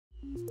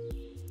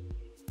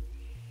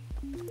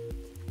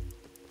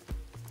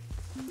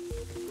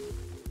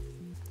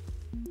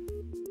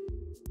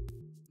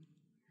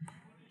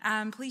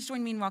Please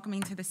join me in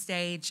welcoming to the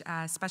stage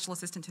Special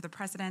Assistant to the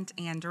President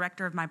and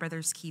Director of My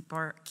Brother's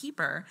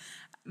Keeper,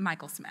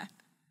 Michael Smith.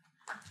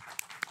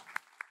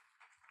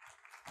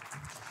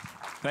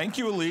 Thank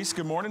you, Elise.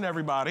 Good morning,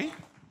 everybody.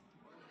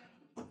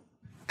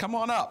 Come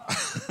on up.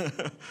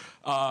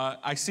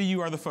 I see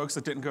you are the folks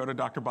that didn't go to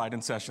Dr.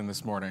 Biden's session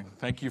this morning.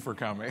 Thank you for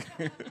coming.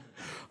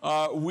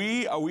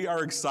 We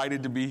are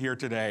excited to be here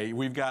today.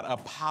 We've got a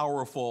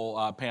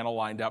powerful panel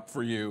lined up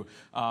for you.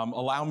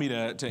 Allow me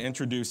to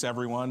introduce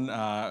everyone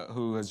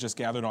who has just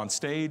gathered on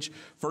stage.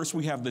 First,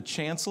 we have the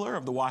Chancellor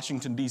of the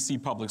Washington, D.C.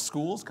 Public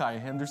Schools,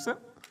 Henderson.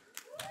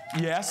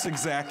 Yes,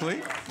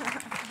 exactly.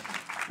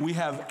 We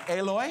have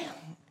Eloy,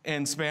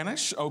 in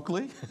Spanish,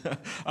 Oakley,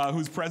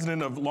 who's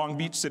president of Long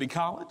Beach City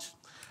College.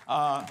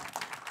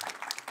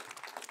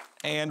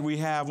 And we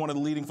have one of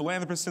the leading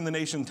philanthropists in the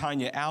nation,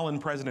 Tonya Allen,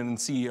 president and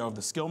CEO of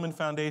the Skillman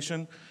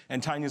Foundation.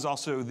 And Tonya is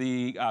also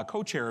the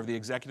co-chair of the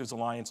Executives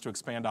Alliance to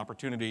Expand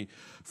Opportunity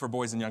for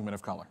Boys and Young Men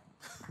of Color.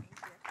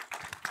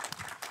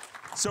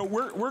 So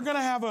we're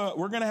gonna have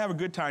a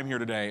good time here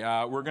today.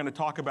 We're gonna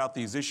talk about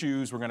these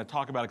issues. We're gonna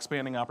talk about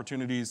expanding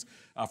opportunities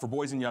for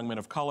boys and young men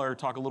of color.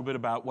 Talk a little bit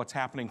about what's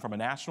happening from a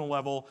national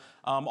level.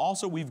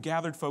 Also, we've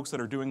gathered folks that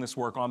are doing this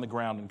work on the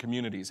ground in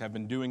communities, have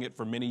been doing it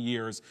for many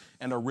years,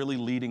 and are really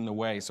leading the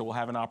way. So we'll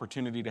have an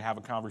opportunity to have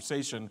a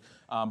conversation,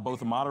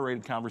 both a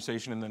moderated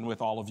conversation and then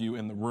with all of you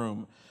in the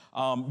room.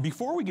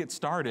 Before we get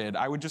started,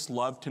 I would just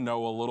love to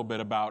know a little bit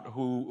about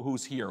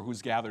who's here,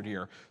 who's gathered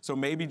here. So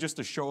maybe just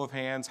a show of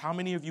hands. How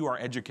many of you are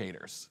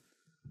educators?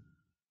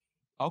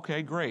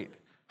 Okay, great.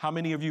 How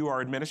many of you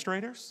are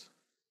administrators?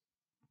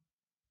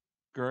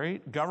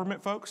 Great.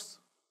 Government folks?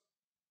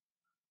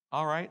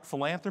 All right.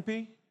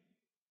 Philanthropy?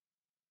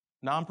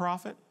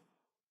 Nonprofit?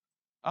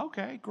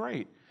 Okay,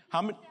 great.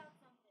 How many?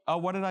 Oh,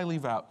 what did I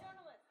leave out?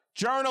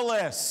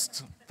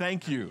 Journalist.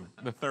 Thank you.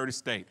 The third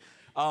estate.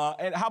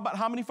 And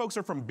how many folks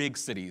are from big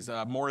cities,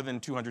 more than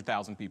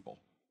 200,000 people?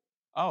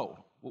 Oh,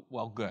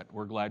 well, good.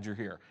 We're glad you're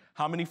here.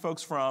 How many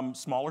folks from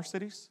smaller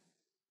cities?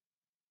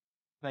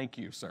 Thank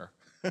you, sir.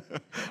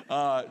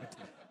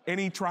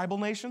 Any tribal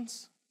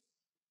nations?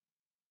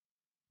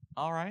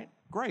 All right,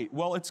 great.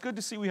 Well, it's good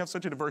to see we have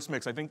such a diverse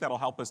mix. I think that'll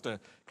help us to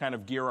kind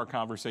of gear our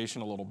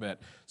conversation a little bit.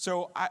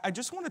 So I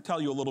just want to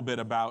tell you a little bit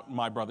about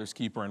My Brother's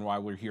Keeper and why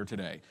we're here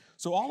today.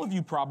 So all of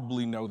you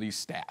probably know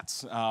these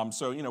stats.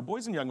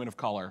 Boys and young men of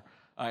color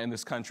in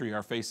this country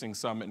are facing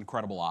some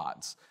incredible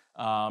odds.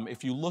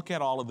 If you look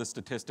at all of the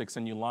statistics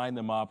and you line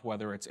them up,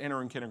 whether it's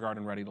entering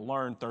kindergarten ready to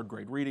learn, third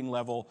grade reading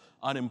level,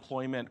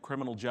 unemployment,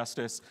 criminal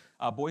justice,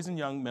 boys and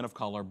young men of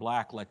color,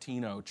 Black,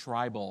 Latino,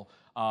 tribal,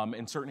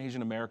 and certain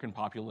Asian American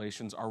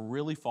populations are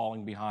really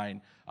falling behind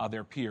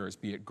their peers,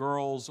 be it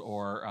girls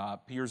or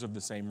peers of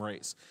the same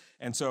race.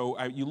 And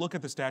so you look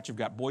at the stats, you've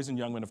got boys and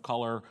young men of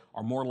color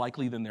are more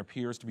likely than their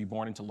peers to be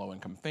born into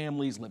low-income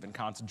families, live in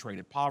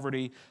concentrated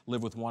poverty,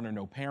 live with one or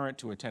no parent,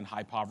 to attend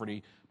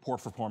high-poverty,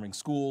 poor-performing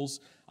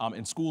schools.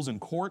 In schools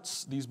and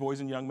courts, these boys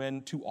and young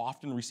men too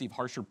often receive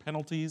harsher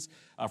penalties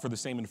for the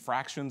same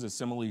infractions as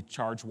similarly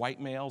charged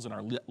white males and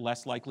are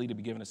less likely to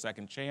be given a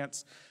second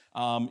chance.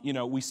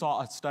 We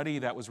saw a study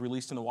that was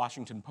released in the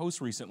Washington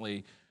Post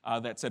recently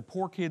that said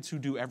poor kids who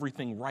do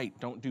everything right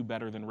don't do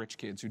better than rich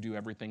kids who do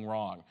everything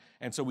wrong.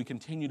 And so we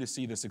continue to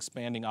see this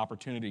expanding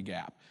opportunity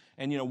gap.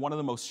 And one of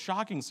the most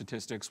shocking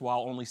statistics, while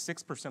only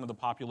 6% of the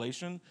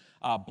population,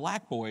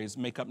 Black boys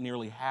make up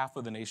nearly half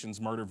of the nation's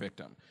murder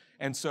victim.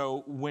 And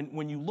so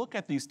when you look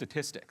at these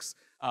statistics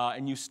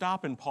and you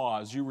stop and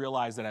pause, you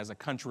realize that as a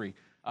country,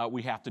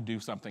 we have to do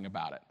something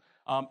about it.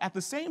 At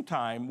the same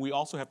time, we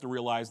also have to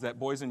realize that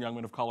boys and young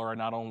men of color are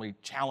not only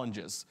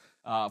challenges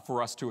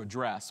for us to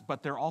address,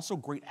 but they're also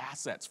great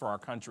assets for our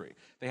country.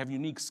 They have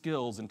unique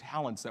skills and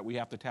talents that we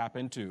have to tap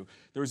into.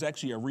 There was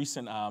actually a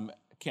recent an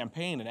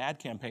ad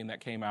campaign that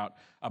came out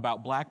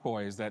about Black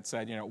boys that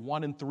said,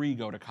 1 in 3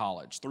 go to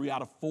college, 3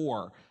 out of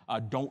 4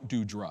 don't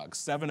do drugs,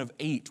 7 of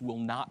 8 will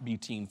not be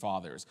teen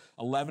fathers,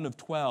 11 of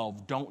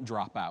 12 don't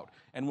drop out.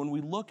 And when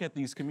we look at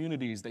these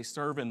communities, they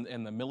serve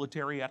in the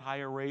military at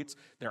higher rates,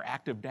 they're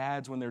active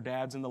dads when they're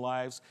dads in the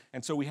lives,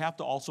 and so we have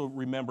to also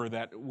remember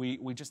that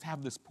we just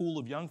have this pool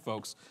of young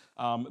folks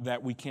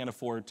that we can't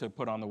afford to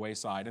put on the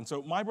wayside. And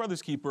so My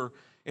Brother's Keeper,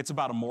 it's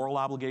about a moral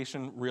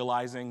obligation,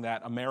 realizing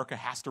that America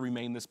has to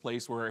remain this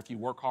place where if you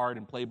work hard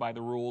and play by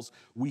the rules,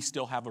 we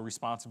still have a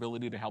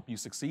responsibility to help you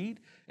succeed,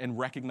 and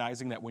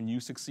recognizing that when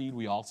you succeed,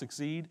 we all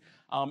succeed.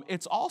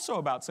 It's also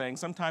about saying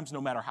sometimes no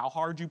matter how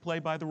hard you play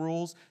by the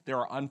rules, there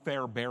are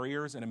unfair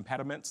barriers and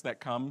impediments that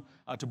come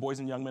to boys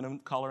and young men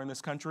of color in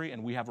this country,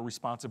 and we have a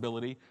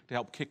responsibility to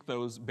help kick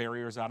those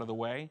barriers out of the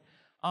way.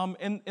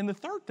 And the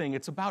third thing,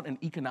 it's about an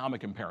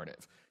economic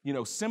imperative.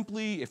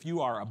 Simply if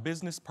you are a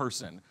business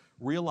person,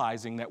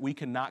 realizing that we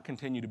cannot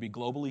continue to be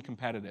globally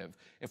competitive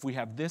if we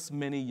have this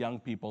many young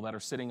people that are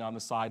sitting on the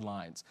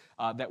sidelines,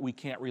 that we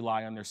can't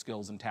rely on their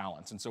skills and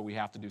talents. And so we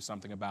have to do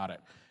something about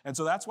it. And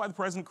so that's why the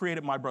president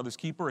created My Brother's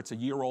Keeper. It's a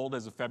year old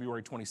as of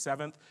February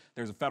 27th.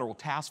 There's a federal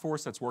task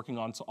force that's working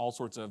on all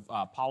sorts of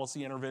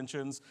policy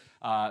interventions.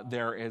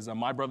 There is a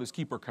My Brother's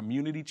Keeper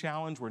Community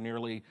Challenge where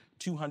nearly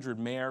 200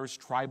 mayors,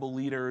 tribal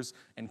leaders,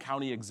 and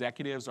county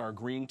executives are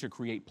agreeing to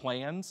create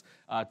plans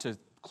to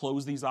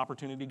close these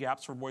opportunity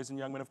gaps for boys and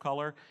young men of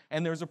color.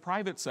 And there's a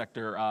private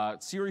sector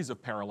series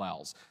of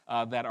parallels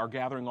that are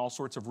gathering all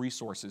sorts of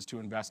resources to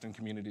invest in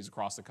communities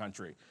across the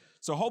country.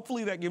 So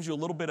hopefully that gives you a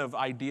little bit of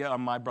idea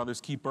on My Brother's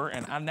Keeper.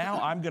 And now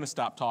I'm going to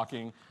stop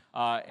talking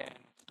and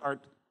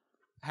start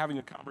having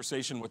a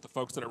conversation with the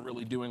folks that are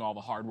really doing all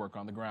the hard work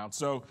on the ground.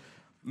 So,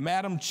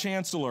 Madam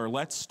Chancellor,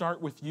 let's start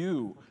with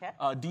you. Okay.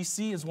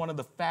 DC is one of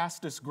the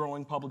fastest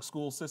growing public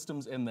school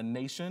systems in the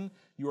nation.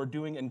 You are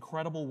doing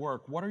incredible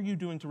work. What are you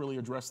doing to really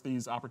address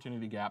these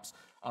opportunity gaps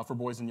for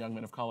boys and young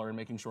men of color and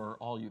making sure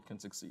all youth can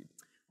succeed?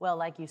 Well,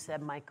 like you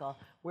said, Michael,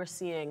 we're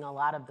seeing a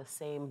lot of the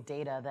same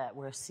data that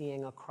we're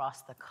seeing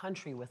across the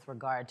country with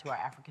regard to our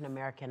African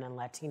American and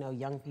Latino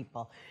young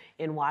people.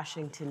 In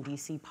Washington,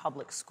 D.C.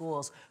 public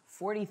schools,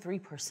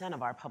 43%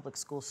 of our public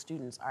school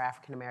students are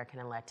African American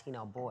and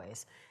Latino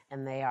boys,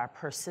 and they are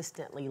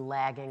persistently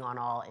lagging on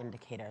all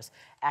indicators: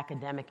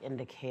 academic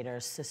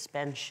indicators,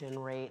 suspension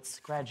rates,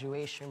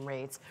 graduation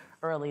rates,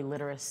 early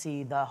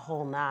literacy, the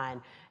whole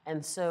nine.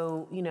 And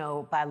so, you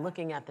know, by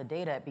looking at the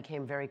data, it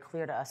became very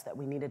clear to us that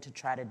we needed to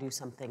try to do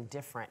something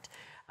different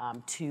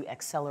to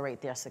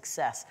accelerate their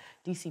success.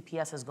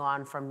 DCPS has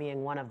gone from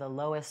being one of the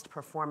lowest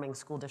performing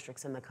school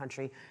districts in the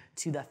country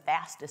to the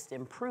fastest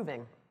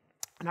improving.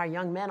 And our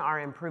young men are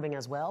improving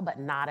as well, but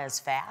not as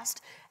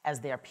fast as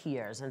their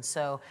peers. And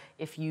so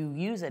if you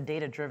use a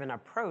data-driven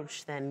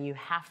approach, then you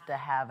have to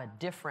have a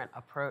different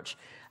approach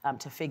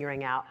to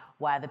figuring out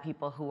why the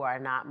people who are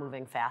not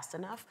moving fast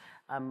enough,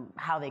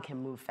 how they can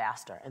move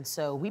faster. And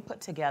so we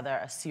put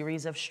together a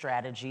series of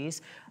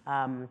strategies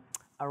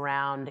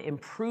around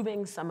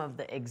improving some of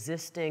the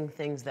existing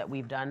things that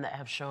we've done that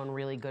have shown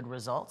really good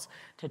results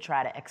to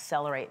try to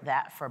accelerate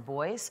that for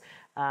boys,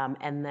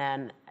 and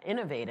then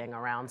innovating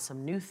around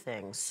some new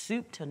things,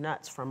 soup to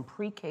nuts, from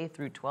pre-K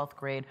through 12th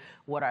grade.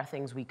 What are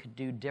things we could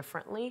do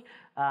differently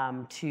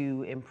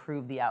to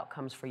improve the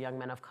outcomes for young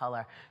men of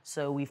color?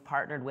 So we've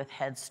partnered with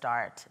Head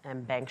Start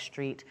and Bank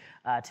Street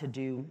to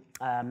do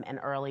an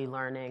early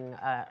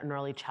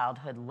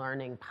childhood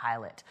learning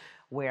pilot,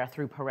 where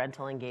through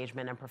parental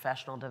engagement and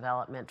professional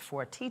development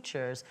for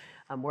teachers,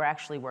 we're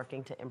actually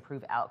working to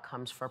improve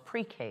outcomes for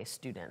pre-K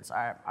students,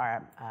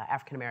 our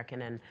African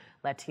American and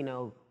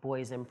Latino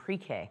boys in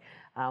pre-K.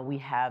 We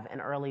have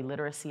an early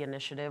literacy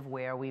initiative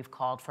where we've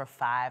called for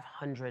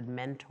 500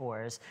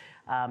 mentors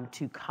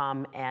to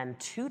come and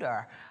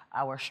tutor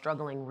our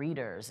struggling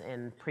readers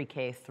in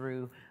pre-K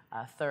through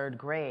 3rd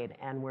grade,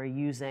 and we're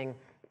using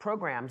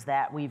programs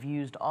that we've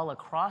used all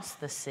across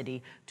the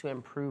city to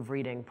improve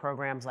reading.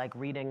 Programs like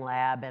Reading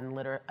Lab and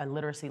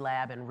Literacy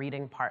Lab and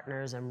Reading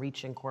Partners and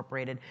Reach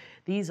Incorporated.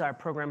 These are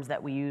programs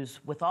that we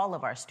use with all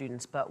of our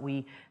students, but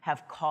we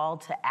have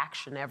called to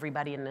action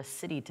everybody in the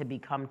city to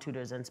become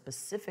tutors and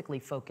specifically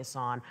focus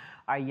on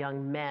our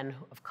young men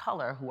of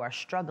color who are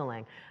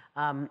struggling.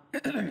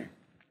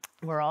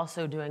 We're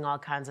also doing all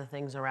kinds of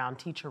things around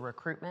teacher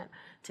recruitment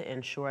to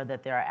ensure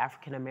that there are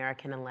African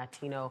American and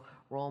Latino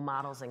role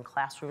models in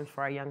classrooms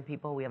for our young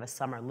people. We have a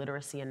summer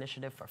literacy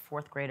initiative for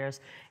 4th graders,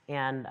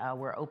 and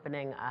we're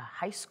opening a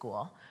high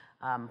school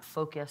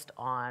focused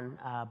on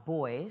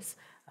boys.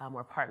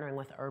 We're partnering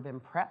with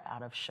Urban Prep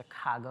out of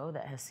Chicago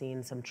that has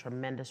seen some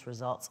tremendous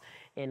results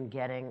in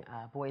getting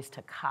boys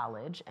to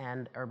college,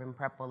 and Urban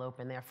Prep will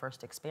open their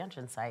first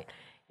expansion site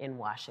in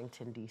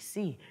Washington,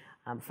 D.C.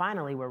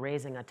 Finally, we're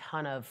raising a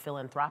ton of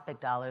philanthropic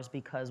dollars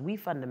because we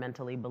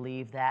fundamentally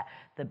believe that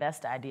the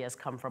best ideas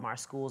come from our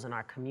schools and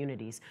our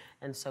communities.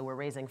 And so we're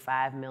raising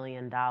 $5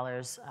 million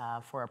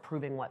for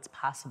Approving What's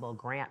Possible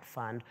grant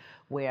fund,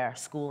 where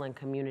school and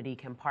community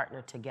can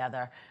partner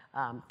together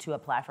to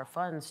apply for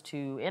funds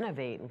to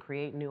innovate and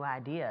create new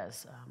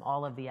ideas.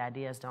 All of the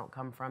ideas don't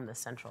come from the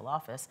central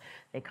office,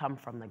 they come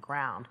from the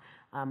ground.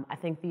 I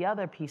think the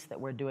other piece that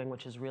we're doing,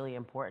 which is really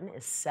important,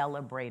 is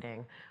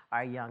celebrating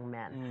our young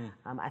men.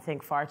 I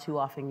think far too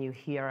often you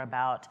hear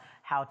about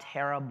how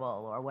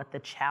terrible or what the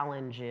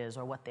challenge is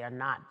or what they're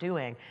not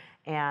doing.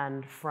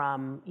 And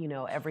from, you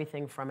know,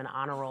 everything from an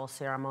honor roll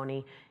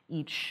ceremony,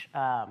 each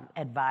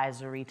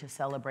advisory to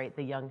celebrate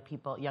the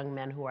young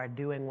men who are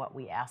doing what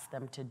we ask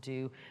them to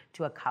do,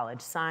 to a college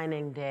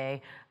signing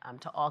day,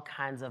 to all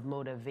kinds of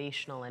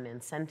motivational and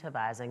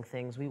incentivizing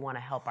things. We want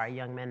to help our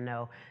young men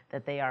know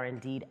that they are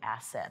indeed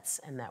assets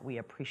and that we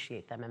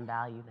appreciate them and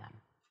value them.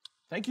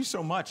 Thank you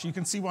so much. You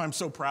can see why I'm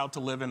so proud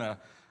to live in an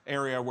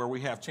area where we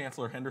have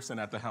Chancellor Henderson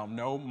at the helm.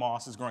 No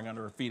moss is growing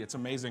under her feet. It's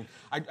amazing.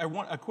 I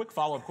want a quick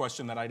follow-up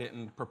question that I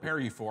didn't prepare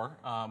you for,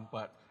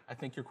 but I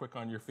think you're quick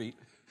on your feet.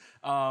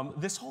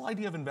 This whole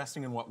idea of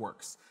investing in what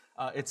works.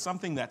 It's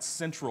something that's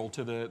central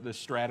to the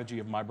strategy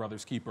of My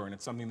Brother's Keeper, and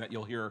it's something that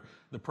you'll hear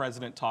the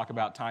president talk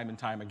about time and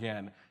time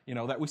again,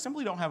 that we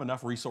simply don't have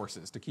enough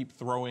resources to keep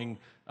throwing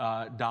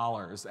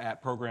dollars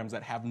at programs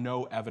that have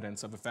no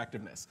evidence of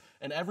effectiveness.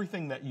 And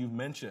everything that you've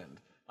mentioned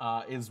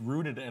is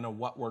rooted in a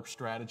what works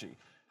strategy.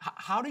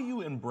 How do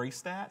you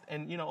embrace that?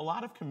 And, a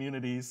lot of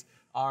communities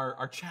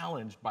are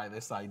challenged by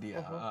this idea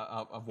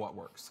of what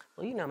works.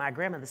 Well, my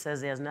grandmother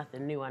says there's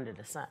nothing new under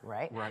the sun,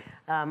 right? Right.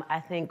 I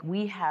think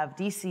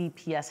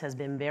DCPS has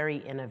been very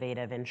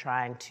innovative in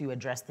trying to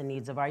address the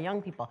needs of our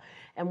young people.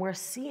 And we're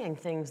seeing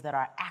things that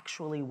are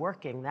actually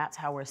working. That's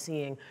how we're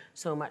seeing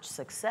so much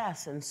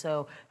success. And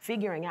so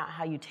figuring out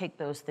how you take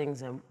those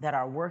things that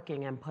are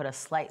working and put a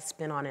slight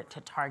spin on it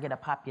to target a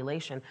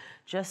population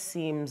just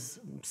seems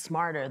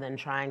smarter than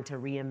trying to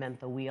reinvent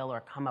the wheel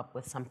or come up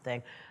with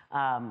something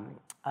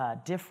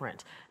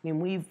different.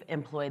 We've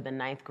employed the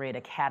 9th grade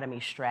academy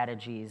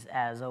strategies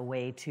as a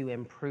way to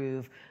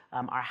improve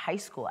our high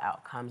school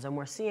outcomes, and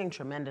we're seeing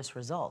tremendous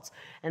results.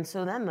 And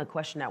so then the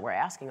question that we're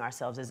asking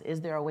ourselves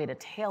is there a way to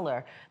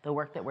tailor the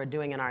work that we're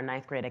doing in our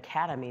 9th grade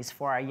academies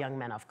for our young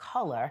men of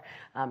color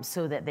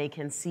so that they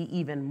can see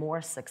even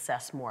more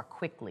success more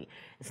quickly?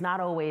 It's not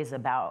always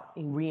about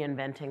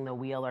reinventing the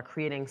wheel or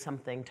creating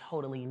something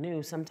totally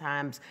new.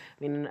 Sometimes,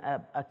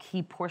 a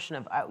key portion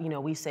of,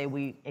 we say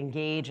we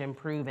engage,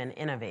 improve, and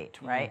innovate,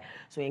 right?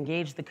 So we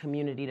engage the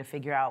community to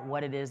figure out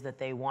what it is that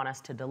they want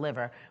us to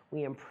deliver.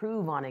 We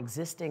improve on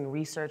existing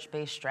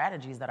research-based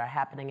strategies that are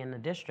happening in the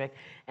district,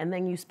 and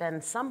then you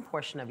spend some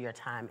portion of your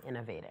time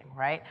innovating,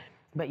 right?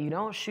 But you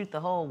don't shoot the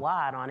whole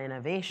wad on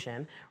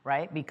innovation,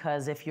 right?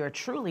 Because if you're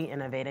truly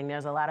innovating,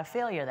 there's a lot of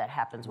failure that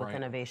happens with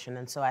innovation.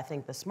 And so I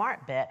think the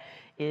smart bet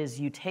is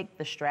you take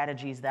the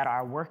strategies that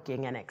are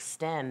working and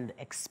expand,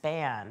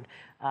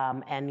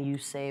 and you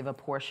save a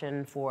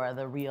portion for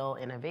the real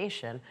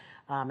innovation.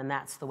 And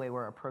that's the way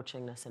we're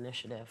approaching this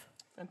initiative.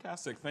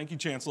 Fantastic. Thank you,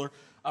 Chancellor.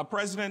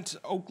 President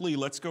Oakley,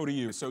 let's go to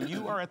you. So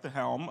you are at the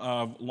helm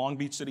of Long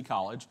Beach City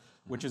College,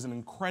 which is an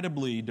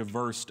incredibly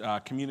diverse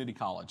community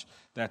college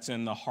that's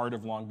in the heart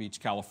of Long Beach,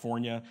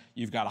 California.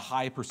 You've got a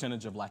high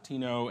percentage of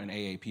Latino and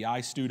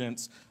AAPI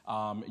students.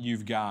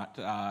 You've got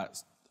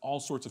all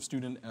sorts of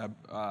student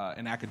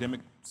and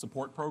academic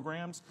support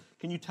programs.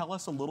 Can you tell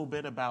us a little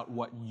bit about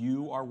what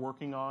you are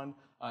working on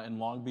in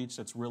Long Beach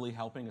that's really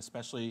helping,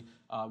 especially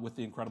with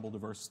the incredible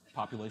diverse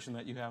population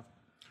that you have?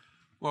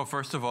 Well,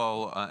 first of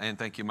all, and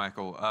thank you,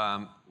 Michael,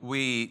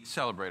 we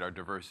celebrate our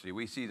diversity.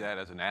 We see that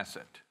as an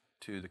asset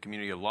to the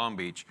community of Long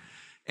Beach.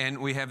 And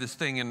we have this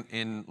thing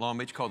in Long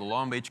Beach called the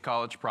Long Beach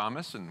College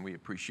Promise, and we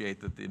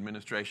appreciate that the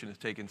administration has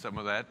taken some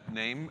of that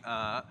name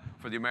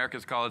for the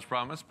America's College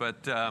Promise.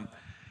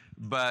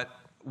 But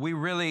we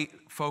really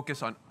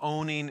focus on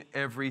owning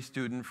every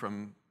student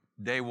from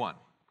day one.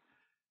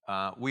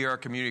 We are a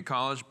community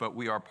college, but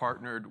we are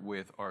partnered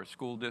with our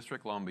school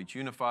district, Long Beach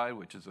Unified,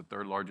 which is the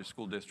 3rd largest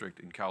school district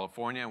in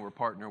California, and we're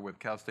partnered with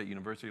Cal State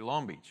University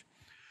Long Beach,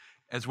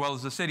 as well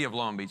as the city of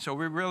Long Beach. So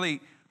we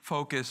really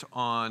focus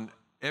on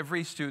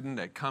every student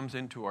that comes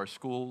into our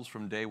schools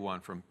from day one,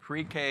 from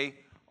pre-K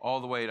all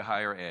the way to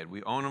higher ed.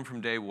 We own them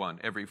from day one.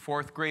 Every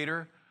 4th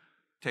grader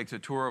takes a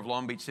tour of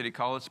Long Beach City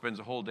College, spends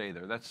a whole day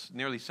there. That's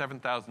nearly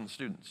 7,000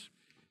 students.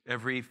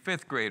 Every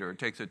 5th grader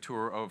takes a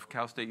tour of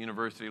Cal State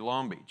University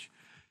Long Beach.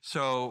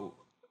 So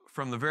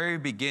from the very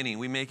beginning,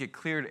 we make it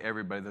clear to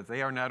everybody that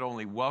they are not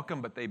only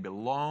welcome, but they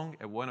belong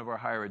at one of our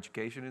higher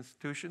education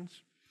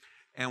institutions.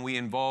 And we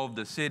involve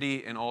the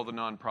city and all the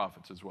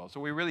nonprofits as well. So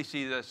we really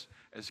see this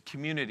as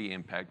community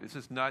impact. This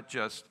is not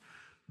just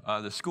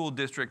the school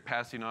district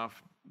passing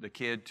off the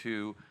kid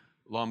to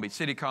Long Beach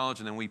City College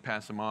and then we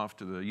pass them off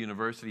to the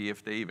university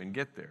if they even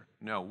get there.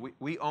 No,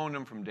 we own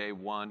them from day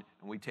one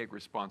and we take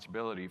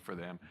responsibility for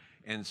them.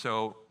 And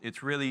so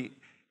it's really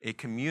a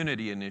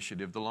community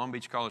initiative. The Long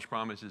Beach College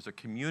Promise is a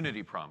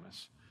community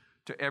promise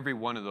to every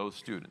one of those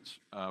students,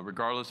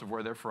 regardless of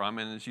where they're from.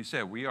 And as you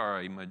said, we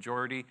are a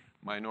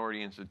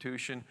minority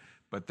institution,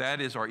 but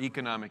that is our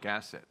economic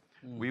asset.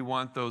 We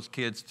want those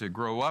kids to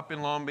grow up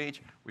in Long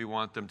Beach, we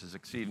want them to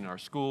succeed in our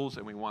schools,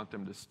 and we want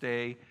them to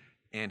stay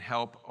and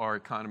help our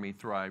economy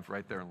thrive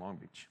right there in Long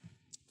Beach.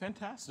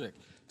 Fantastic.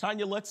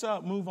 Tonya, let's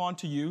move on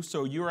to you.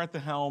 So you're at the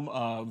helm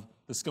of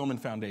the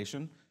Skillman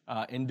Foundation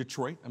in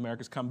Detroit,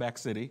 America's comeback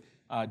city,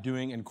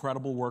 doing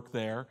incredible work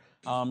there.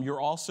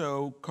 You're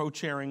also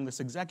co-chairing this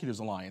Executives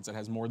Alliance that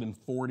has more than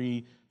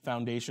 40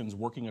 foundations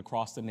working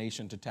across the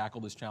nation to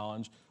tackle this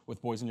challenge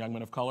with boys and young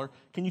men of color.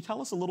 Can you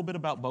tell us a little bit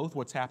about both,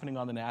 what's happening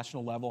on the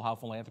national level, how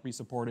Philanthropy is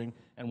supporting,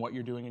 and what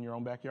you're doing in your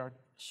own backyard?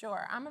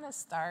 Sure. I'm going to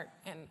start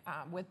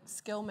with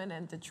Skillman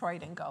and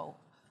Detroit and go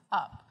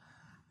up.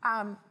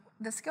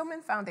 The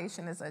Skillman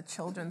Foundation is a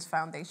children's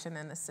foundation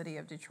in the city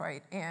of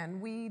Detroit,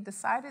 and we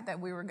decided that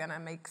we were going to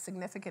make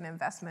significant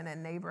investment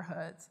in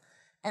neighborhoods.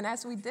 And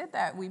as we did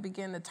that, we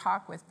began to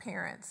talk with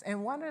parents.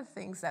 And one of the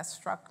things that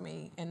struck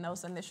me in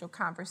those initial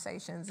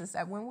conversations is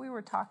that when we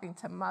were talking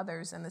to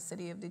mothers in the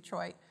city of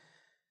Detroit,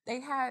 they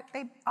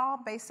all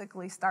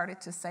basically started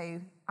to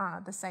say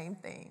the same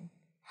thing: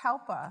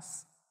 help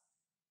us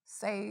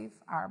save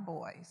our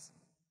boys.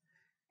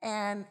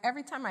 And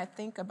every time I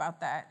think about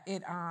that,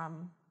 it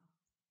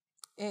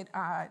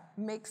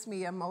makes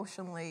me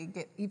emotionally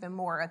get even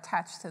more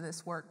attached to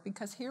this work,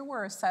 because here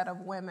were a set of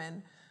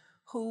women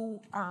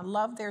who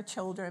loved their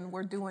children,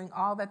 were doing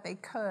all that they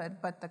could,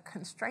 but the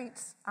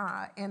constraints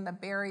and the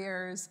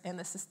barriers and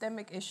the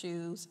systemic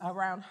issues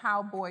around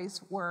how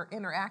boys were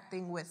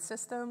interacting with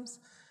systems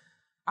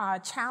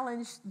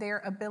challenged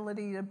their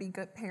ability to be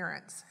good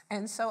parents.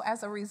 And so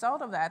as a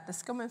result of that, the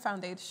Skillman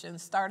Foundation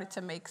started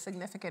to make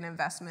significant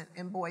investment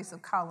in boys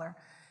of color.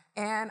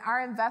 And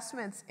our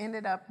investments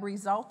ended up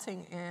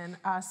resulting in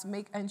us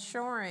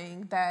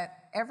ensuring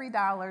that every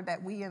dollar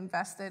that we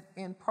invested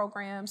in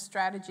programs,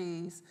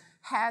 strategies,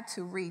 had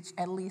to reach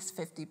at least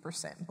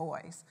 50%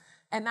 boys.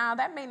 And now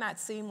that may not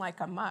seem like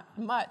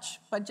much,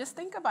 but just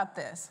think about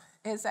this,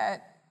 is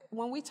that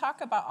when we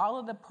talk about all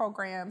of the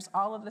programs,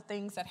 all of the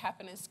things that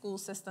happen in school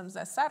systems,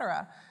 et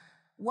cetera,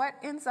 what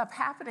ends up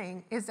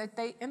happening is that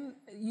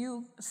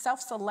you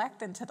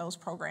self-select into those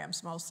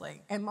programs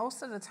mostly. And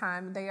most of the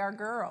time they are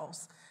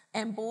girls.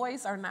 And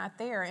boys are not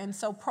there. And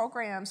so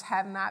programs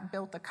have not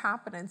built the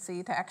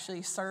competency to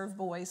actually serve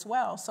boys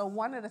well. So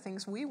one of the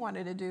things we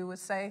wanted to do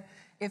was say,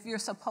 if you're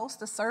supposed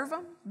to serve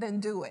them, then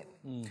do it.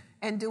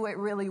 And do it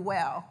really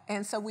well.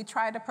 And so we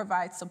try to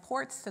provide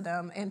supports to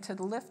them and to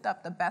lift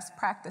up the best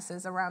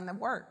practices around the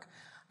work.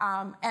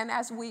 And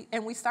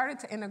we started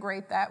to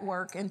integrate that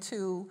work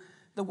into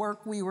the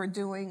work we were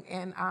doing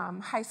in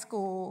high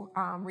school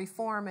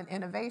reform and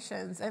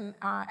innovations. And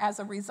as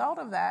a result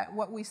of that,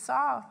 what we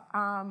saw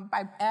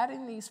by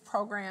adding these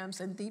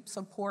programs and deep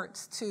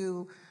supports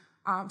to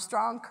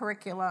strong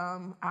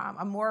curriculum,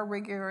 a more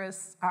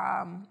rigorous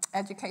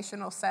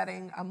educational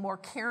setting, a more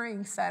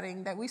caring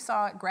setting, that we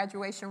saw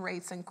graduation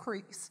rates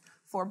increase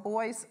for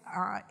boys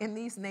in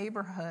these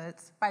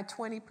neighborhoods by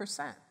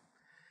 20%.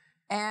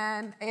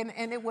 And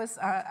it was,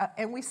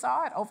 and we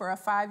saw it over a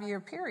 5-year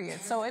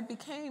period. So it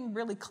became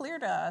really clear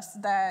to us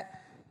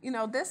that,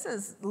 this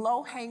is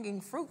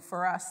low-hanging fruit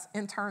for us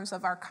in terms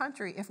of our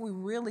country if we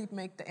really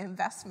make the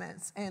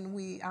investments and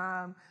we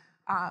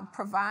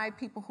provide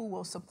people who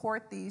will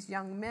support these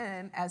young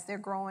men as they're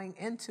growing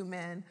into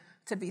men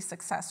to be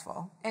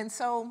successful. And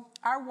so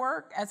our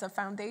work as a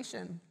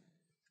foundation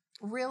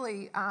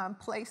really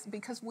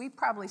because we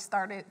probably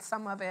started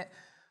some of it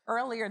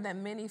earlier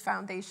than many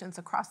foundations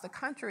across the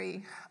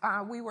country.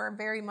 We were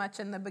very much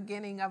in the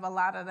beginning of a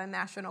lot of the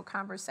national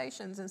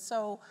conversations. And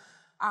so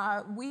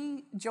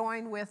we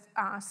joined with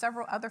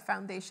several other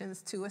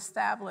foundations to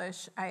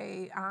establish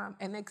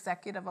an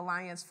executive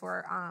alliance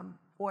for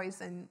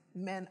boys and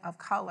men of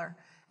color.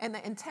 And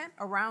the intent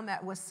around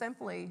that was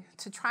simply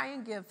to try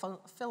and give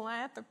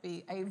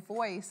philanthropy a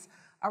voice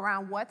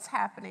around what's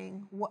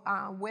happening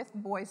with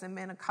boys and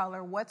men of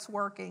color, what's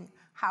working,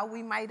 how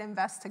we might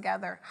invest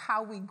together,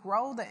 how we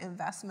grow the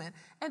investment,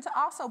 and to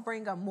also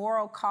bring a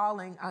moral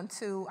calling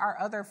onto our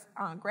other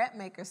grant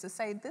makers to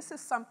say, this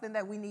is something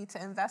that we need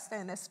to invest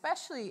in,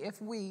 especially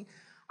if we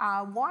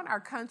want our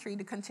country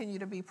to continue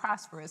to be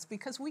prosperous,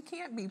 because we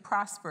can't be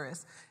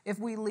prosperous if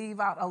we leave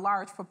out a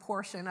large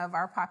proportion of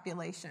our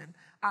population.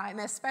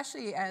 And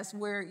especially as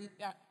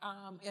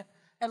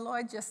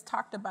Eloy just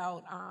talked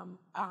about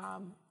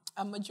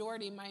a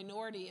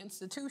majority-minority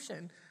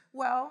institution.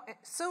 Well,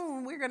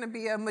 soon we're going to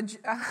be a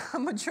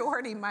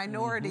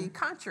majority-minority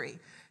country.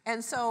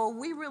 And so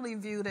we really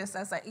view this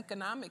as an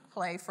economic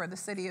play for the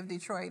city of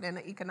Detroit and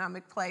an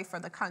economic play for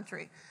the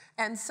country.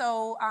 And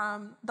so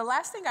the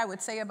last thing I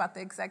would say about the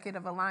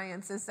Executive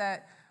Alliance is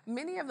that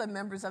many of the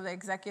members of the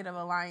Executive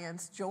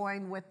Alliance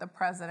joined with the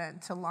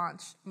president to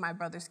launch My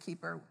Brother's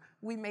Keeper.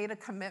 We made a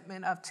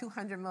commitment of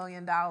 $200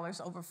 million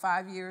over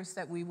 5 years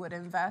that we would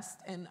invest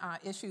in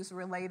issues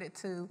related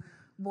to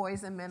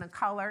boys and men of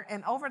color.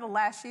 And over the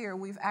last year,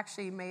 we've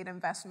actually made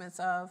investments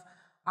of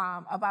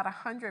about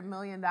 $100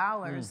 million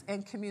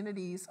in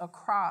communities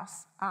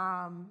across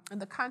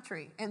the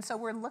country. And so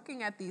we're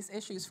looking at these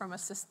issues from a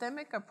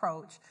systemic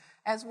approach,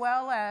 as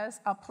well as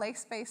a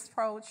place-based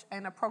approach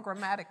and a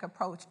programmatic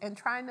approach, and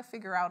trying to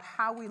figure out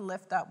how we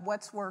lift up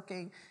what's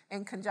working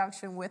in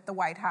conjunction with the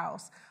White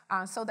House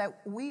so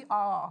that we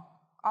all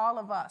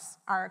of us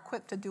are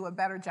equipped to do a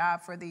better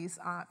job for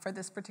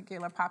this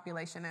particular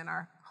population in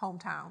our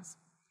hometowns.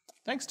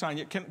 Thanks,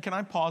 Tonya. Can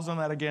I pause on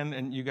that again,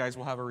 and you guys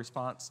will have a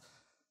response?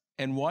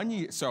 In 1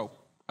 year, so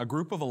a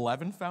group of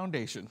 11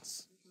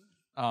 foundations,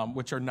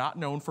 which are not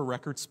known for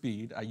record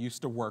speed, I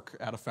used to work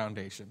at a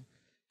foundation,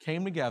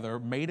 came together,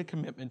 made a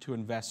commitment to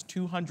invest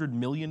 $200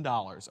 million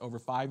over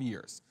 5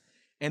 years,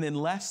 and in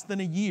less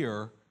than a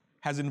year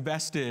has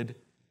invested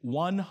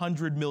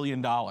 $100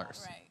 million. Right.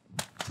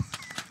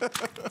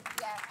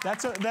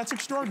 That's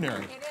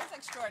extraordinary. It is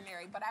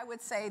extraordinary, but I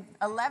would say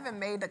 11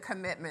 made the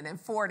commitment and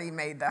 40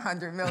 made the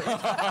 $100 million.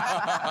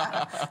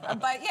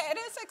 But yeah, it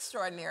is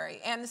extraordinary.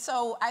 And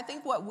so I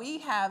think what we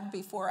have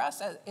before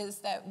us is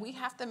that we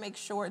have to make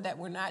sure that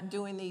we're not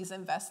doing these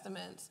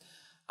investments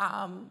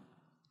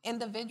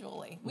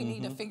individually. We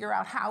need to figure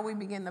out how we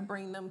begin to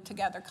bring them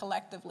together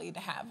collectively to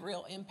have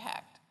real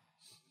impact.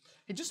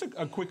 Hey, just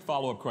a quick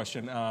follow-up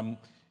question.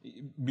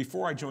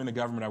 Before I joined the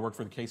government, I worked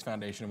for the Case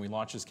Foundation, and we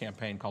launched this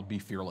campaign called Be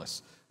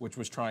Fearless, which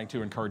was trying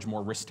to encourage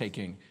more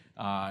risk-taking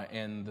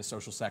in the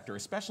social sector,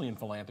 especially in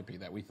philanthropy,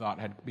 that we thought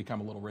had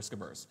become a little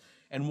risk-averse.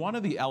 And one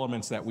of the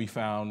elements that we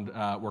found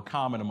were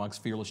common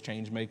amongst fearless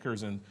change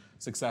makers and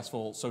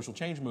successful social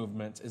change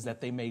movements is that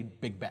they made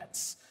big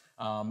bets.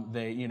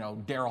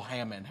 Daryl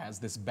Hammond has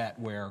this bet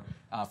where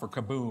for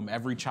Kaboom,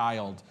 every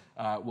child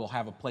will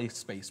have a play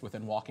space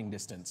within walking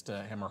distance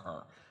to him or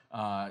her.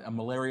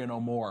 Malaria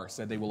No More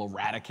said they will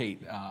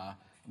eradicate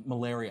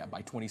malaria by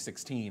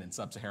 2016 in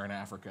sub-Saharan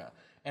Africa.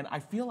 And I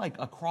feel like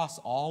across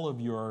all of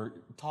your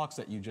talks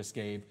that you just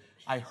gave,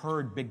 I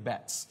heard big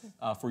bets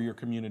for your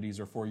communities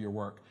or for your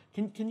work.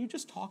 Can you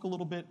just talk a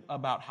little bit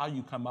about how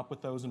you come up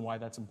with those and why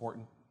that's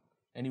important?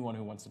 Anyone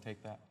who wants to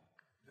take that.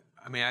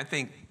 I mean, I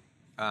think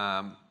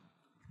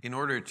in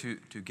order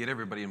to get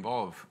everybody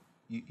involved,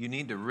 you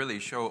need to really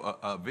show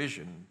a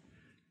vision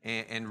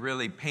and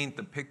really paint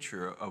the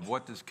picture of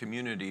what this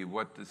community,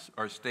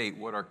 our state,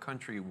 what our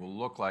country will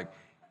look like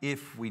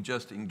if we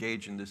just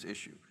engage in this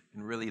issue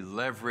and really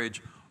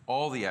leverage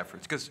all the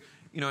efforts. Because,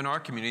 in our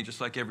community, just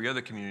like every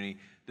other community,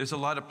 there's a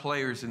lot of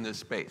players in this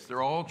space.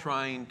 They're all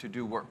trying to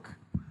do work.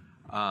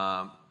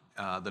 The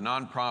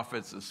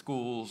nonprofits, the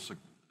schools,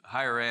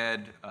 higher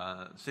ed,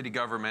 city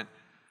government.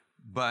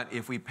 But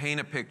if we paint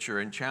a picture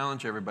and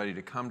challenge everybody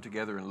to come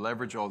together and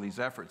leverage all these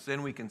efforts,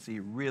 then we can see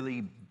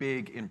really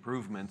big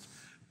improvements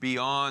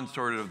beyond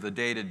sort of the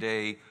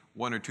day-to-day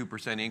 1 or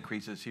 2%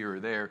 increases here or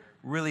there,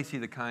 really see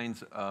the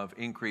kinds of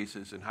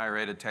increases in higher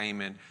ed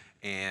attainment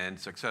and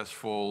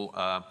successful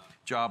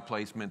job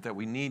placement that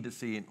we need to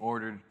see in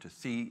order to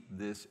see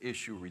this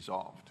issue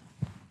resolved.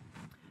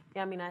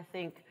 Yeah, I mean, I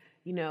think,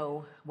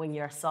 when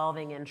you're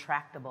solving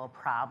intractable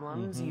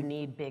problems, you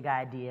need big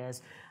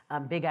ideas.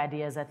 Big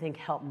ideas, I think,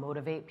 help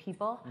motivate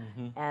people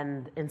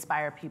and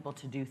inspire people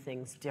to do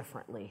things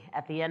differently.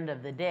 At the end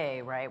of the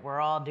day, right, we're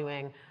all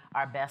doing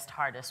our best,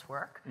 hardest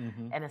work,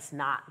 and it's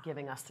not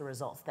giving us the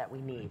results that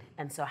we need.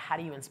 And so how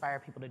do you inspire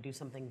people to do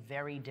something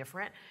very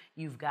different?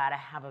 You've got to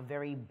have a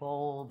very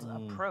bold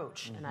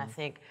approach. And I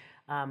think,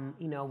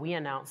 we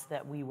announced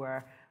that we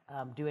were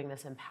doing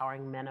this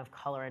Empowering Men of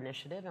Color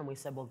initiative, and we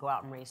said we'll go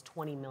out and raise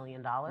 $20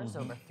 million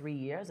over 3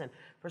 years. And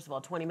first of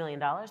all, $20 million,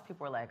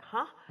 people were like,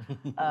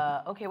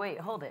 huh? Okay, wait,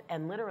 hold it.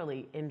 And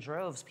literally in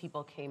droves,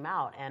 people came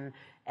out, and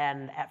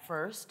at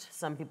first,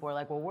 some people were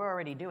like, well, we're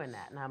already doing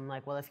that. And I'm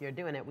like, well, if you're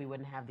doing it, we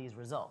wouldn't have these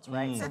results,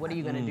 right? So what are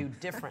you gonna do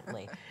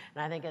differently?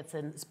 And I think it's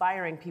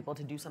inspiring people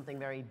to do something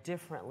very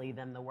differently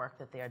than the work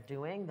that they're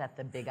doing, that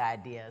the big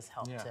ideas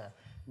help to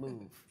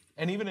move.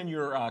 And even in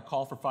your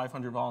call for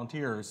 500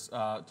 volunteers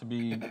to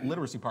be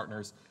literacy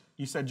partners,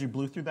 you said you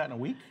blew through that in a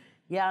week?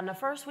 Yeah, in the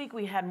first week,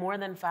 we had more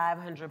than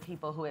 500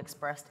 people who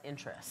expressed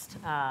interest.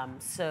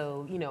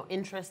 So,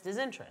 interest is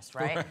interest,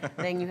 right?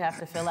 Then you have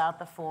to fill out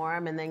the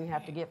form, and then you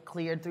have to get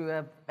cleared through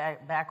a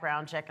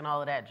background check and all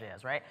of that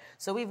jazz, right?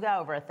 So we've got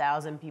over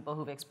 1,000 people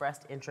who've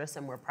expressed interest,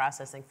 and we're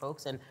processing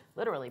folks and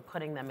literally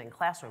putting them in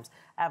classrooms.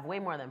 I have way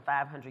more than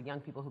 500 young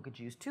people who could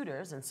use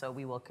tutors, and so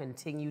we will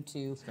continue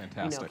to,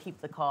 keep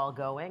the call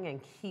going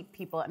and keep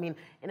people. I mean,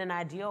 in an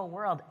ideal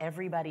world,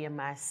 everybody in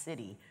my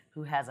city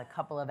who has a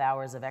couple of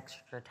hours of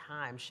extra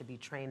time should be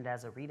trained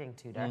as a reading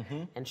tutor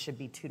and should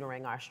be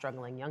tutoring our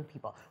struggling young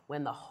people.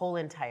 When the whole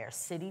entire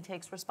city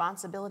takes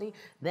responsibility,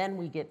 then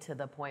we get to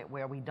the point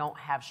where we don't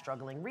have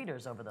struggling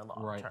readers over the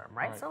long term,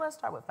 right? So let's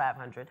start with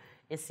 500.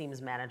 It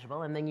seems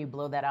manageable, and then you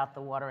blow that out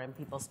the water and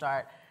people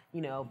start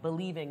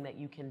believing that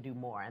you can do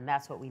more. And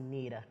that's what we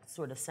need, a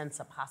sort of sense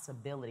of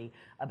possibility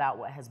about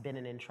what has been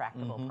an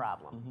intractable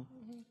problem.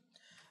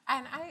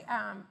 And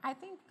I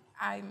think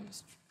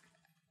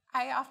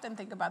I often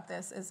think about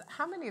this is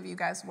how many of you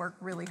guys work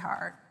really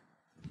hard?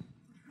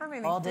 How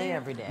many? All day,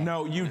 every day.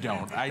 No, you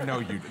don't. I know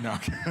you don't. No.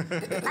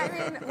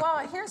 I mean,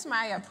 well, here's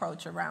my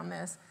approach around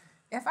this.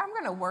 If I'm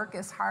going to work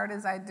as hard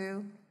as I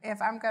do,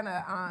 if I'm going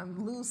to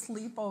lose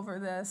sleep over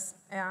this,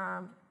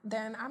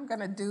 then I'm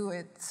going to do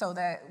it so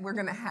that we're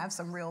going to have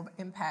some real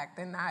impact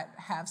and not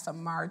have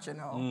some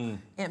marginal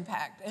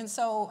impact. And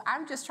so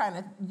I'm just trying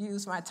to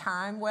use my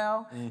time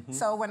well.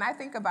 So when I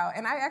think about,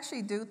 and I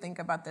actually do think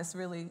about this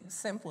really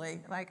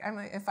simply, like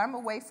if I'm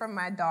away from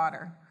my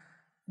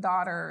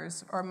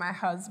daughters or my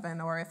husband,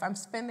 or if I'm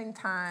spending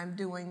time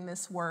doing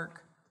this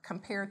work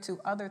compared to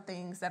other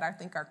things that I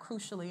think are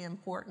crucially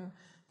important,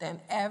 then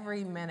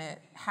every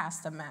minute has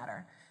to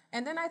matter.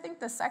 And then I think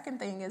the second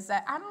thing is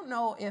that I don't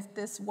know if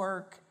this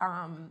work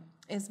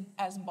is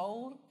as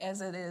bold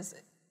as it is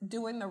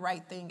doing the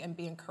right thing and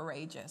being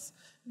courageous,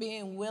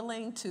 being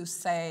willing to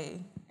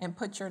say and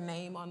put your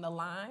name on the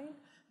line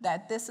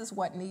that this is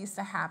what needs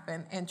to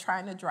happen and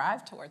trying to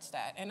drive towards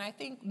that. And I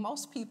think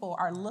most people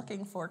are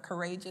looking for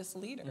courageous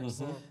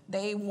leaders.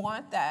 They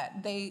want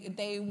that.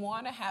 They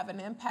want to have an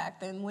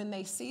impact. And when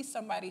they see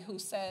somebody who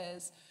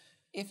says,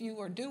 if you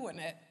were doing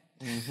it,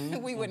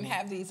 we wouldn't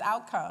have these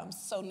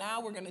outcomes. So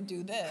now we're going to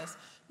do this.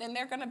 Then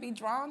they're going to be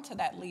drawn to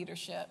that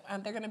leadership,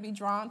 and they're going to be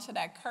drawn to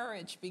that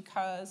courage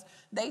because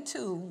they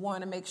too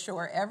want to make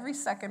sure every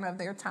second of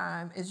their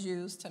time is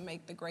used to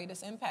make the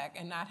greatest impact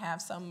and not have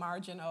some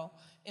marginal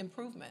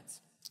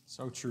improvements.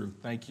 So true.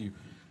 Thank you.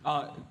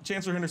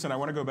 Chancellor Henderson, I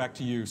want to go back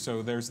to you.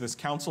 So there's this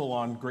Council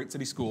on Great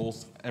City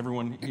Schools.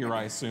 Everyone here,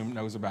 I assume,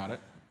 knows about it.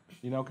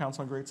 You know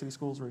Council on Great City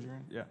Schools? Raise your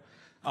hand.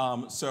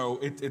 Yeah. So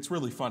it's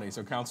really funny.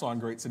 So Council on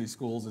Great City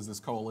Schools is this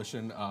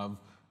coalition of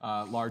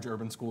large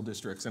urban school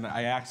districts. And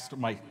I asked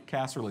Mike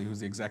Casserly,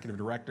 who's the executive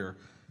director,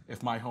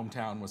 if my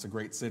hometown was a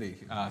great city,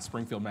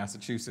 Springfield,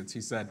 Massachusetts.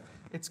 He said,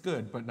 it's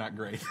good, but not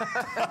great.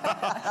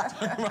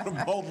 Talking about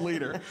a bold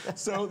leader.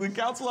 So the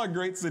Council on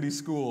Great City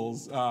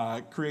Schools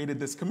created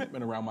this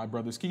commitment around My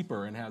Brother's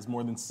Keeper and has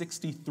more than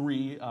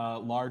 63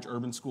 large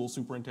urban school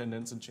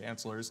superintendents and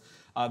chancellors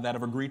that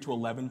have agreed to an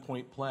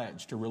 11-point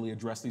pledge to really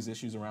address these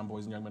issues around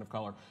boys and young men of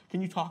color.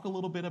 Can you talk a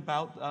little bit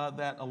about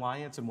that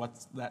alliance and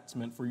what that's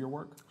meant for your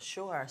work?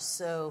 Sure.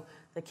 So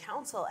the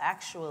council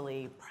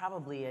actually,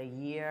 probably a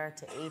year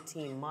to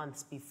 18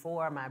 months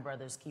before My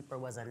Brother's Keeper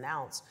was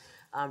announced,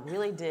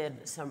 really did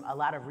a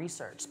lot of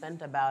research,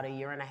 spent about a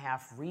year and a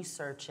half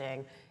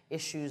researching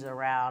issues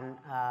around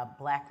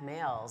black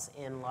males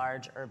in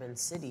large urban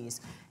cities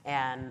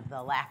and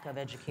the lack of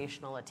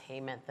educational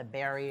attainment, the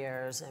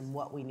barriers, and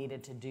what we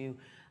needed to do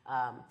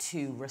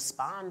to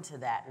respond to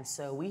that. And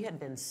so we had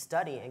been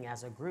studying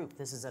as a group.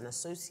 This is an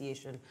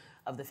association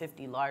of the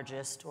 50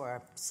 largest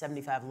or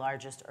 75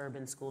 largest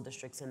urban school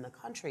districts in the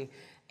country.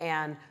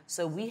 And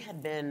so we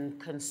had been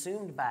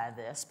consumed by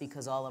this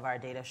because all of our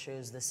data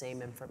shows the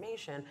same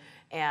information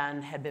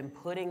and had been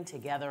putting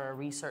together a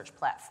research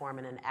platform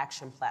and an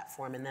action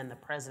platform. And then the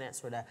president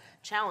sort of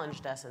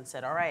challenged us and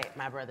said, all right,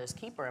 My Brother's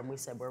Keeper. And we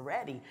said, we're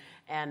ready.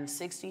 And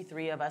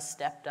 63 of us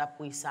stepped up.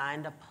 We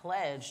signed a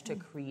pledge to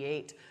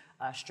create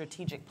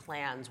strategic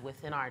plans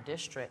within our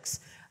districts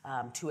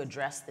to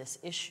address this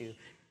issue.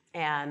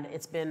 And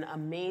it's been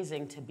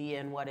amazing to be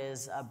in what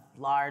is a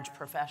large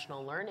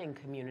professional learning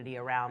community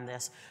around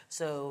this.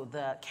 So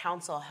the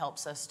council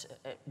helps us,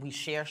 we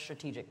share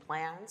strategic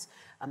plans.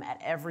 At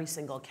every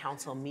single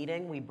council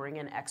meeting, we bring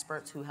in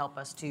experts who help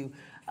us to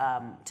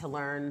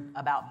learn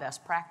about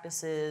best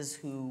practices,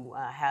 who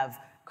have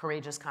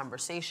courageous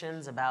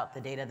conversations about the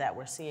data that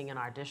we're seeing in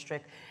our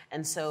district.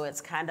 And so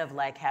it's kind of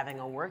like having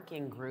a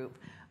working group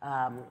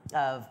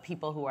of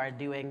people who are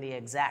doing the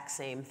exact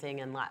same thing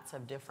in lots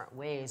of different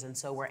ways. And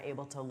so we're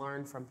able to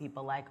learn from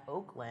people like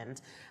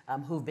Oakland,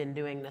 who've been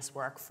doing this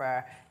work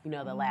for,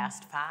 the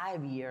last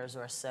 5 years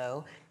or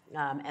so.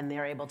 And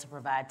they're able to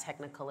provide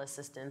technical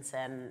assistance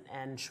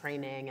and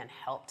training and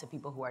help to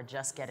people who are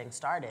just getting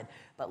started.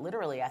 But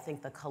literally, I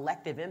think the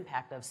collective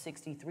impact of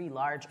 63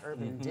 large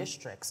urban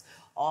districts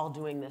all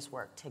doing this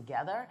work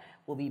together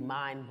will be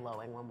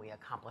mind-blowing when we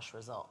accomplish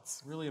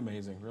results. Really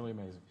amazing, really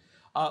amazing.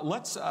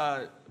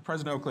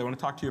 President Oakley, I want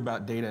to talk to you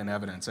about data and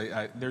evidence.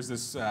 There's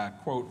this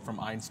quote from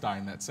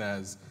Einstein that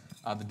says,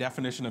 the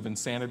definition of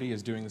insanity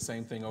is doing the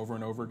same thing over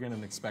and over again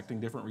and expecting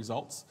different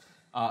results.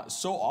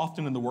 So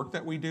often in the work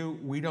that we do,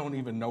 we don't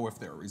even know if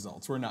there are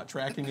results. We're not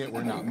tracking it,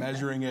 we're not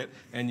measuring it,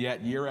 and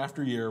yet year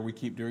after year, we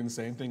keep doing the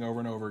same thing over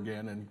and over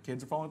again, and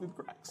kids are falling through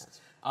the cracks.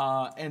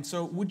 And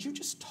so would you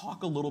just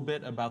talk a little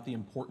bit about the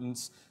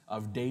importance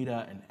of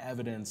data and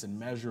evidence and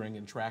measuring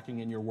and tracking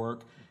in your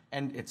work?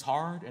 And it's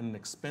hard and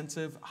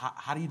expensive.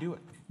 How do you do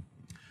it?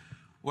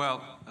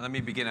 Well, let me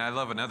begin. I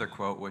love another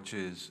quote, which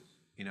is,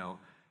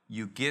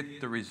 you get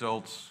the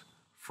results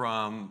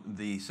from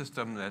the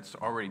system that's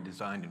already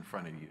designed in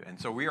front of you. And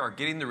so we are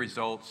getting the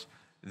results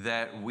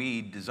that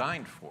we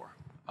designed for,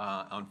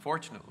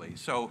 unfortunately.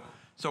 So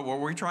what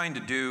we're trying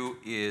to do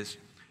is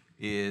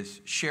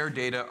share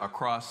data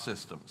across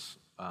systems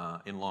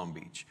in Long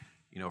Beach.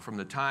 From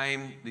the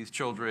time these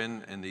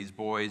children and these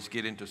boys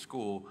get into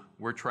school,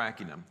 we're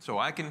tracking them. So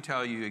I can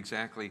tell you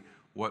exactly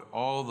what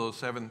all those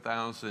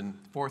 7,000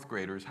 fourth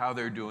graders, how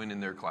they're doing in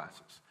their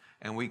classes.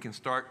 And we can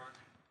start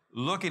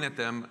looking at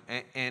them,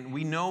 and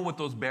we know what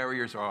those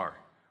barriers are.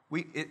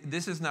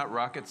 This is not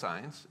rocket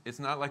science. It's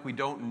not like we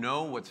don't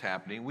know what's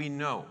happening. We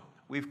know.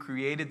 We've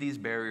created these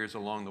barriers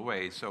along the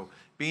way. So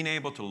being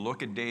able to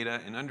look at data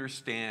and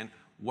understand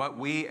what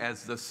we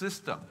as the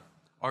system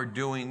are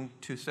doing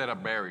to set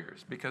up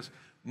barriers, because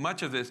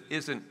much of this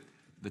isn't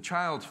the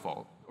child's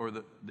fault or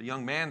the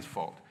young man's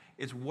fault.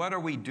 It's what are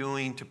we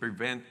doing to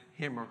prevent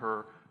him or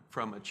her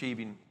from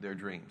achieving their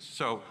dreams.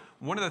 So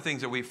one of the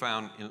things that we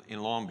found in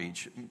Long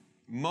Beach,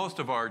 most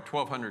of our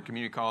 1,200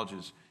 community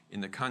colleges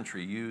in the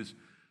country use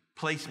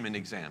placement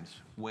exams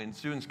when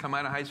students come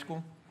out of high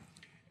school.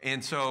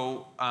 And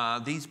so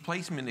these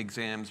placement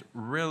exams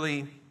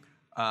really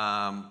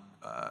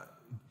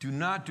do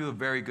not do a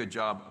very good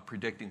job of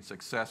predicting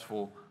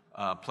successful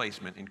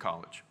placement in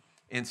college.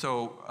 And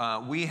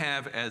so we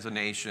have, as a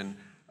nation,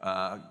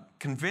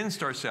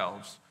 convinced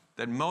ourselves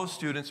that most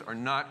students are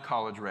not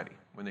college ready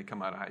when they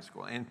come out of high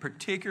school, and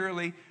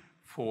particularly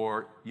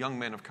for young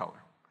men of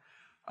color.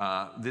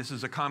 This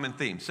is a common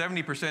theme.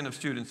 70% of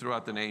students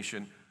throughout the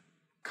nation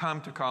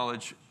come to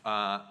college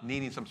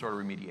needing some sort of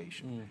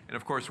remediation. And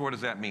of course, what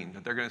does that mean?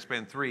 That they're going to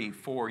spend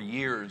 3-4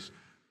 years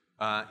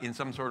in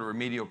some sort of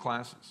remedial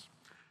classes.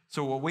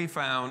 So what we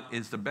found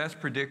is the best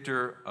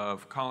predictor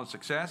of college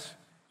success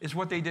is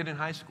what they did in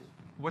high school,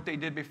 what they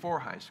did before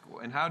high school,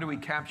 and how do we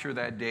capture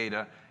that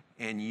data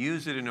and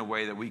use it in a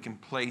way that we can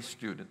place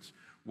students.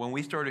 When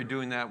we started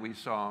doing that, we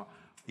saw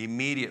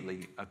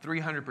immediately a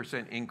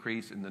 300%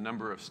 increase in the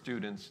number of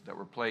students that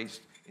were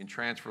placed in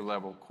transfer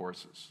level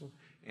courses.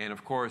 And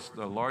of course,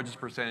 the largest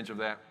percentage of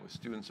that was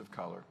students of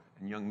color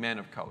and young men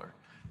of color.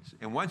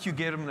 And once you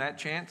give them that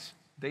chance,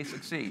 they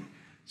succeed.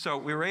 So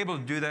we were able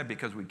to do that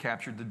because we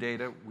captured the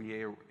data,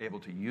 we were able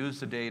to use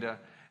the data,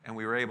 and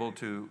we were able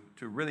to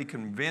really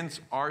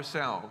convince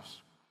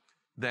ourselves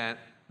that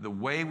the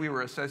way we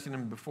were assessing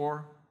them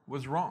before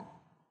was wrong.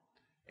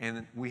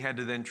 And we had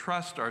to then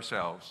trust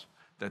ourselves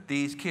that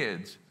these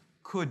kids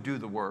could do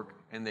the work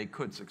and they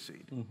could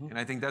succeed. And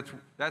I think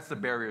that's the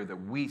barrier that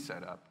we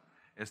set up.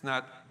 It's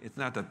not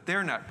that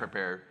they're not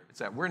prepared, it's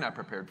that we're not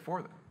prepared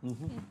for them.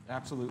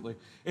 Absolutely.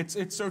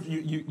 It's so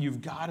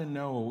you've got to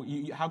know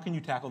how can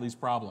you tackle these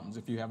problems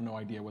if you have no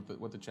idea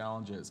what the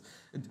challenge is.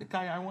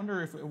 Kai, I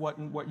wonder if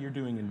what you're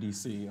doing in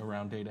DC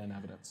around data and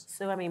evidence.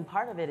 So I mean,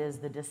 part of it is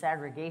the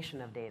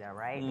disaggregation of data,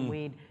 right?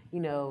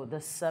 The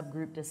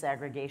subgroup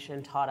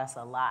disaggregation taught us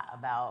a lot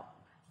about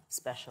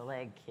special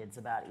ed kids,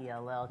 about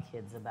ELL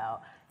kids,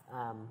 about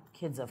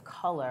kids of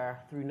color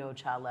through No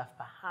Child Left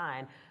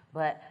Behind.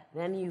 But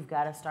then you've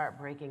got to start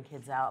breaking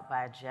kids out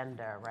by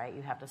gender, right?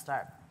 You have to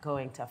start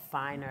going to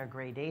finer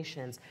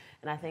gradations.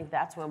 And I think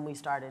that's when we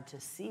started to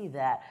see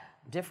that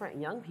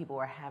different young people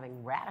are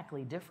having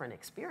radically different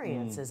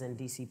experiences in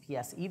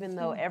DCPS, even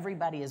though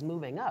everybody is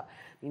moving up.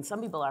 I mean,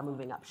 some people are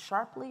moving up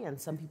sharply and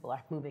some people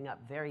are moving up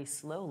very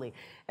slowly.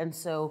 And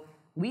so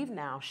we've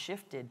now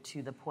shifted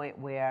to the point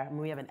where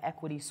we have an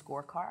equity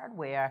scorecard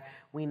where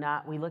we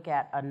look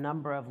at a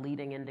number of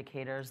leading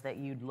indicators that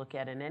you'd look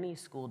at in any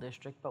school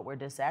district, but we're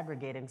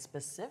disaggregating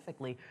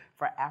specifically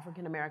for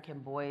African American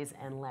boys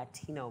and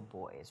Latino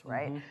boys,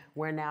 right?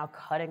 We're now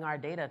cutting our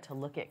data to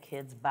look at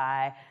kids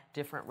by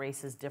different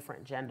races,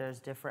 different genders,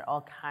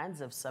 all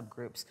kinds of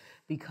subgroups,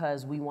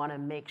 because we want to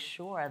make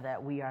sure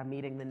that we are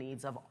meeting the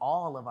needs of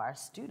all of our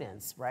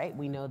students, right?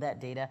 We know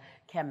that data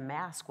can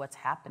mask what's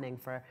happening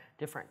for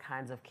different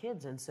kinds of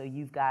kids, and so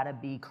you've got to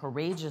be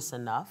courageous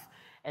enough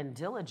and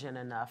diligent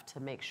enough to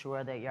make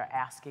sure that you're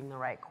asking the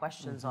right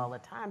questions all the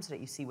time so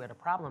that you see where the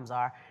problems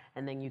are,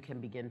 and then you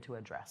can begin to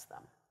address them.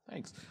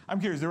 Thanks.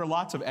 I'm curious, there are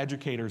lots of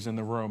educators in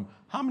the room.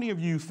 How many of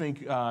you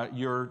think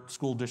your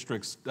school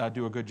districts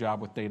do a good job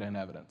with data and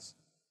evidence?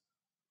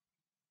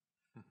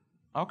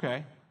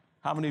 Okay.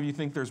 How many of you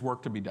think there's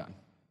work to be done?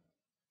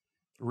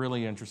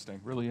 Really interesting,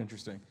 really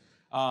interesting.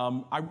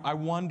 I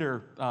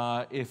wonder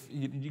if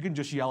you can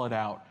just yell it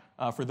out.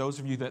 For those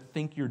of you that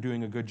think you're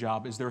doing a good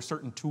job, is there a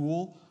certain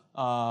tool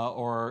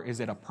or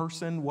is it a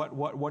person?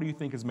 What do you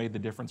think has made the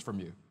difference for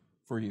you?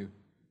 I wasn't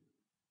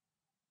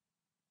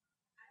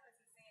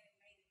saying it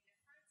made a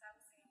difference. I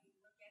was saying we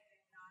look at it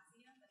ad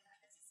nauseum, but not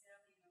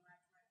necessarily in the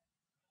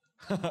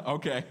right way.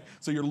 Okay,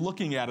 so you're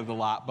looking at it a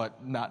lot,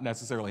 but not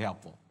necessarily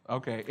helpful.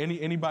 Okay,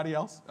 anybody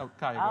else? Oh,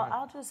 Kai, go ahead.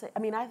 I'll just say, I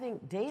mean, I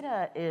think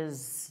data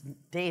is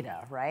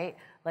data, right?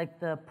 Like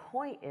the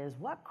point is,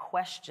 what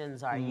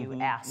questions are you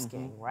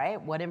asking,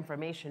 right? What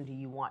information do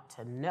you want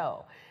to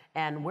know?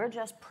 And we're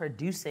just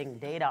producing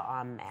data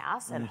en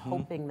masse and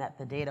hoping that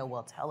the data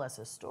will tell us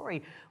a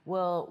story.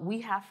 Well, we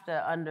have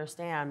to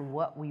understand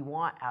what we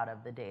want out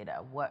of the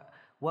data, what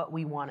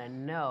we want to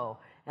know.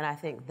 And I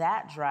think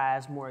that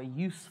drives more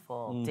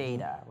useful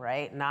data,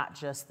 right? Not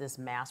just this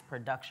mass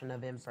production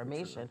of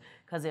information,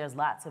 because there's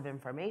lots of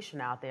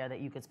information out there that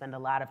you could spend a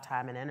lot of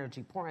time and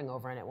energy pouring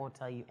over, and it won't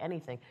tell you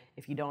anything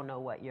if you don't know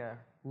what you're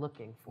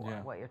looking for,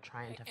 what you're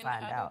trying to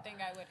find out. And the other thing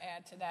I would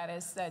add to that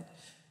is that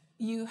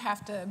you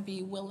have to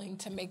be willing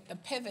to make the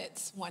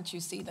pivots once you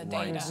see the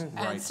data.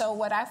 And so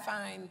what I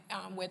find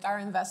with our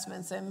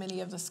investments in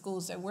many of the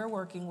schools that we're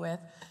working with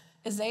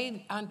is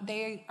they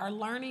are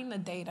learning the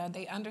data,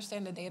 they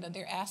understand the data,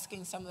 they're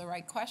asking some of the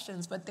right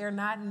questions, but they're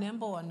not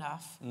nimble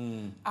enough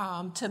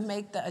to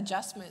make the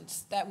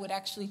adjustments that would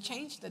actually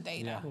change the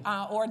data,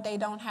 or they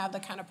don't have the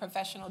kind of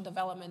professional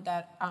development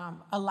that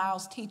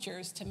allows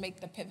teachers to make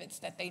the pivots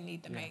that they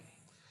need to make.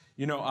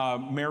 You know,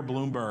 Mayor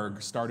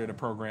Bloomberg started a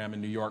program in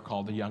New York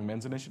called the Young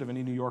Men's Initiative.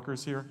 Any New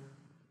Yorkers here?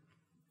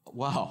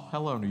 Wow,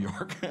 hello, New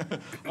York.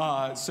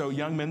 So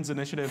Young Men's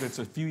Initiative, it's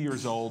a few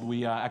years old.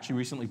 We actually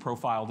recently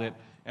profiled it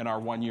in our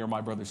one-year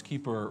My Brother's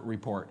Keeper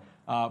report.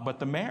 But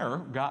the mayor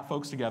got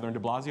folks together, and de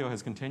Blasio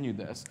has continued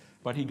this,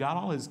 but he got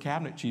all his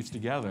cabinet chiefs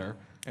together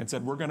and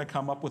said, we're going to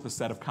come up with a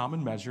set of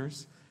common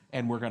measures,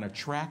 and we're going to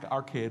track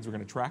our kids, we're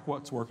going to track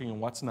what's working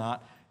and what's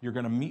not. You're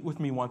going to meet with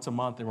me once a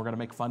month, and we're going to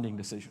make funding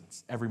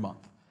decisions every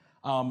month.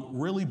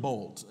 Really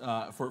bold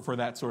for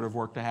that sort of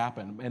work to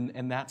happen.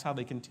 And that's how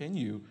they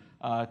continue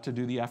to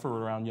do the effort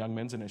around Young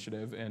Men's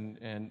Initiative in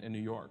New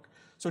York.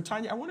 So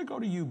Tonya, I want to go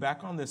to you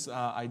back on this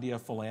idea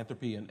of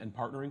philanthropy and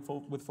partnering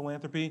with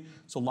philanthropy.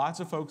 So lots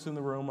of folks in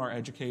the room are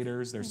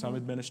educators, there's some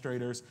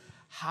administrators.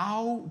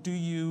 How do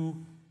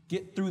you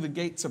get through the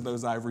gates of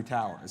those ivory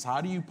towers?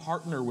 How do you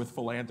partner with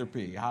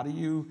philanthropy? How do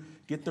you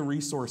get the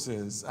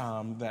resources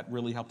that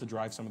really help to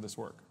drive some of this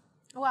work?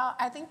 Well,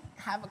 I think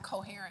have a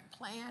coherent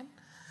plan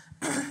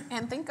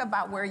and think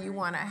about where you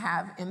want to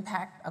have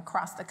impact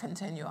across the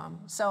continuum.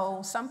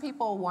 So some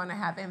people want to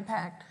have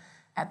impact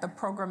at the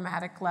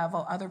programmatic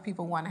level, other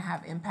people want to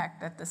have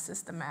impact at the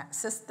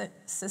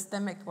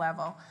systemic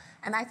level.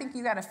 And I think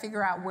you got to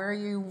figure out where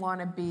you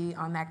want to be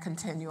on that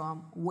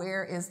continuum.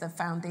 Where is the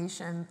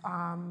foundation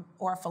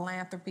or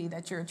philanthropy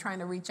that you're trying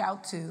to reach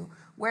out to?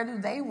 Where do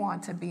they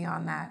want to be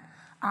on that?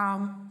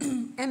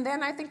 And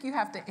then I think you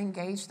have to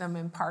engage them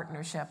in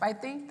partnership. I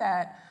think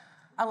that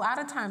a lot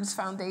of times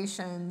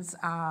foundations,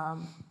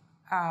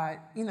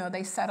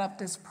 they set up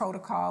this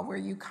protocol where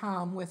you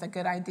come with a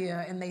good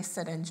idea and they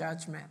sit in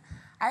judgment.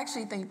 I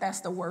actually think that's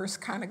the worst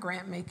kind of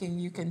grant making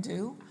you can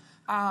do.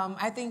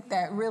 I think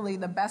that really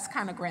the best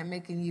kind of grant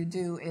making you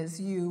do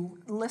is you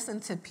listen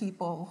to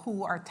people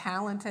who are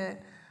talented,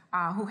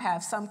 who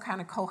have some kind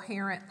of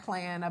coherent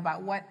plan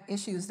about what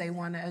issues they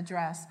want to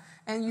address,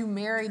 and you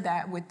marry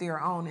that with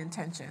their own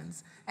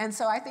intentions. And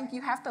so I think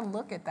you have to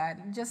look at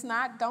that.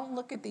 Don't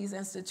look at these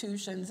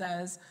institutions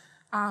as,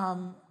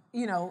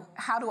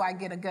 how do I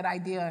get a good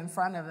idea in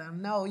front of them?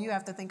 No, you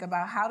have to think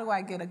about how do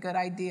I get a good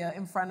idea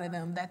in front of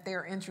them that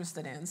they're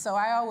interested in. So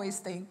I always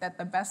think that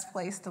the best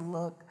place to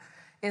look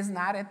is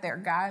not at their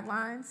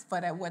guidelines,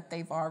 but at what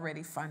they've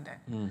already funded.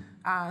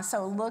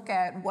 So look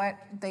at what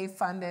they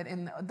funded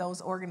in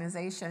those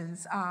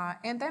organizations.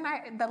 And then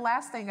the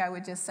last thing I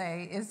would just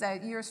say is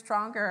that you're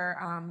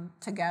stronger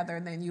together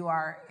than you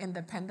are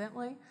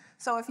independently.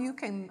 So if you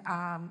can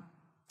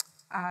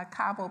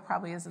cobble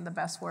probably isn't the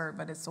best word,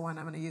 but it's the one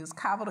I'm going to use.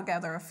 Cobble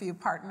together a few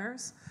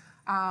partners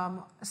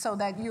so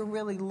that you're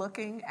really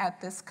looking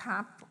at this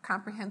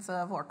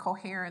comprehensive or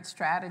coherent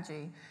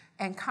strategy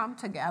and come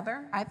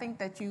together. I think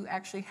that you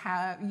actually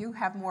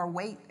have more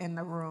weight in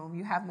the room.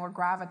 You have more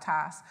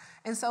gravitas.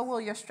 And so will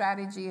your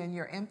strategy and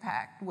your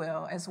impact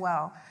will as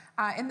well.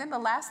 And then the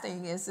last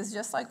thing is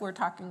just like we're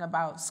talking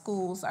about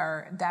schools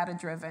are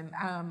data-driven.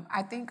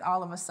 I think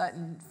all of a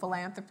sudden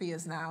philanthropy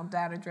is now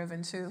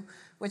data-driven too,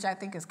 which I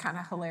think is kind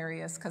of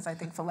hilarious because I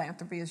think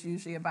philanthropy is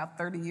usually about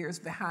 30 years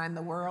behind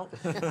the world.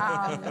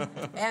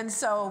 And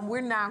so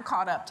we're now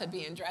caught up to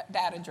being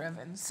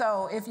data-driven.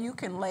 So if you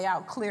can lay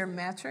out clear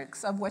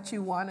metrics of what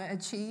you want to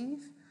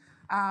achieve,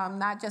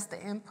 not just the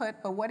input,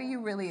 but what do you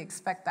really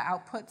expect the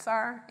outputs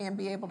are, and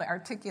be able to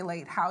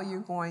articulate how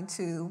you're going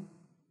to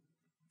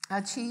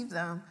achieve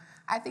them,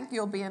 I think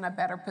you'll be in a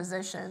better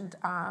position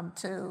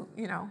to,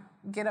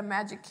 get a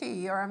magic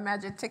key or a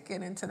magic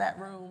ticket into that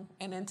room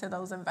and into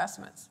those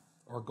investments.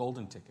 Or a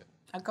golden ticket.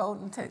 A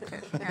golden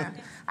ticket, yeah.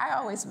 I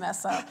always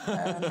mess up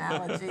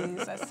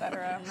analogies, et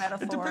cetera,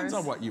 metaphors. It depends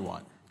on what you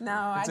want. No,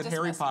 I just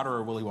Harry Potter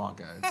or Willy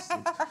Wonka.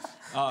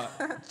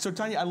 So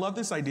Tonya, I love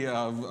this idea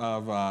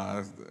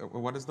of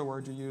what is the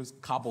word you use?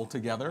 Cobble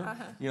together.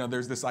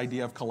 There's this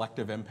idea of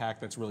collective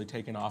impact that's really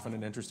taken off in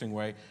an interesting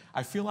way.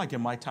 I feel like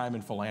in my time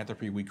in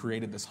philanthropy, we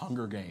created this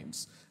Hunger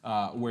Games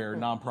where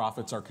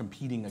nonprofits are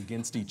competing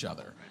against each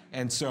other.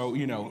 And so,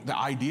 the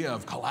idea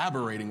of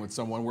collaborating with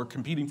someone, we're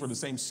competing for the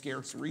same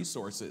scarce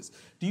resources.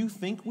 Do you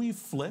think we've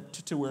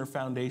flipped to where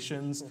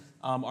foundations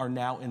are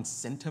now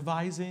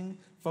incentivizing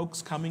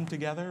folks coming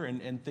together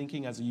and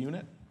thinking as a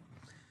unit?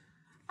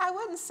 I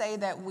wouldn't say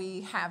that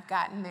we have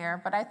gotten there,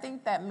 but I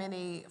think that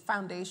many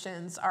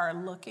foundations are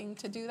looking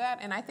to do that,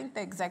 and I think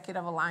the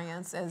Executive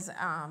Alliance is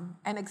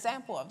an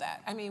example of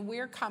that. I mean,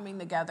 we're coming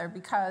together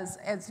because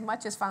as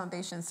much as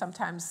foundations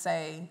sometimes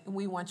say,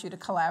 we want you to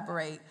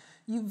collaborate,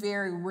 you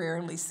very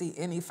rarely see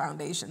any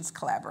foundations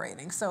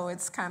collaborating. So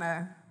it's kind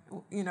of,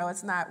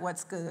 it's not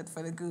what's good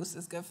for the goose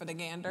is good for the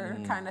gander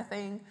kind of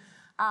thing.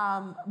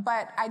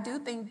 But I do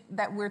think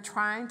that we're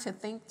trying to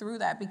think through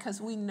that because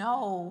we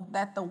know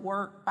that the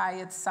work by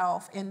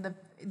itself in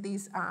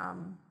these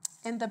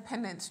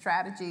independent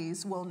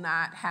strategies will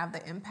not have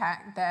the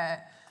impact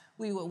that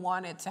we would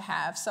want it to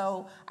have.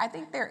 So I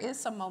think there is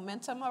some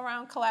momentum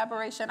around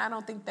collaboration. I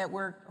don't think that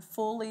we're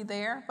fully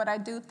there, but I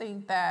do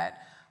think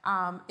that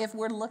if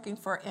we're looking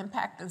for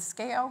impact and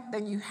scale,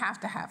 then you have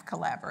to have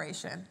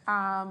collaboration.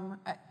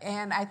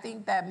 And I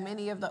think that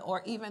many of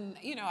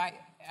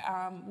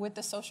with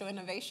the social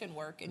innovation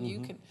work,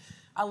 and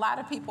a lot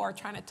of people are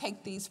trying to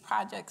take these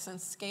projects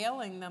and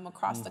scaling them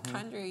across the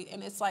country,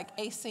 and it's like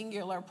a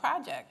singular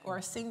project or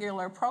a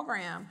singular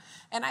program.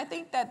 And I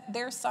think that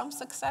there's some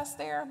success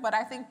there, but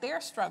I think they're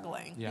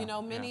struggling.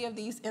 Many of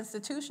these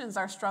institutions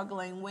are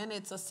struggling when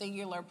it's a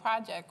singular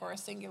project or a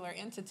singular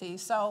entity.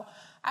 So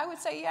I would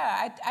say,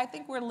 I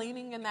think we're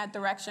leaning in that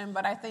direction,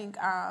 but I think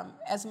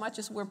as much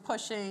as we're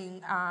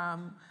pushing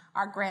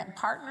our grant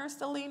partners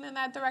to lean in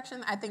that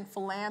direction, I think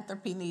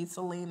philanthropy needs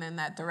to lean in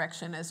that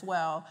direction as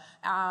well.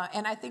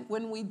 And I think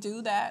when we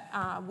do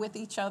that with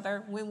each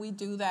other, when we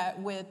do that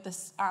with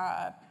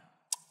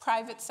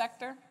private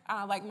sector,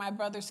 like My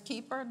Brother's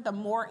Keeper, the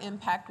more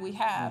impact we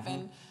have.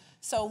 And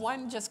so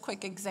one just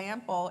quick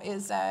example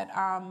is that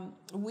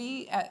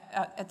we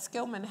at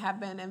Skillman have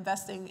been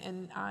investing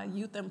in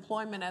youth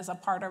employment as a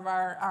part of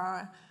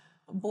our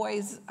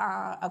Boys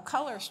of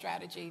Color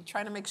strategy,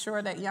 trying to make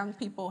sure that young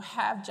people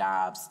have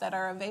jobs that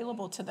are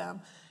available to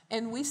them.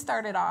 And we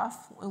started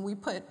off when we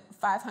put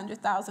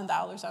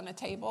 $500,000 on the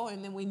table,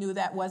 and then we knew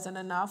that wasn't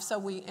enough, so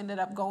we ended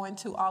up going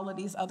to all of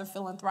these other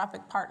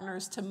philanthropic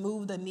partners to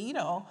move the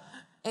needle.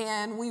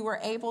 And we were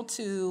able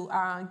to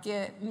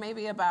get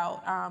maybe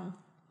about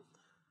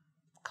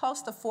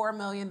close to $4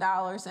 million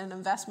in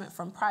investment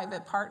from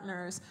private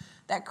partners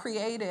that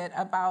created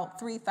about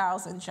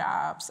 3,000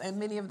 jobs, and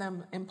many of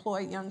them employ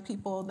young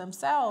people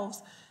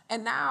themselves.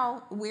 And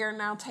now we're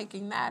now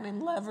taking that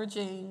and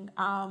leveraging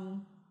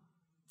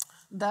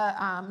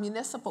the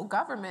municipal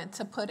government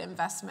to put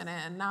investment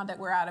in. Now that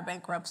we're out of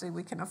bankruptcy,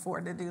 we can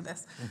afford to do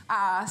this.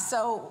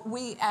 So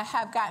we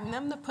have gotten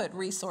them to put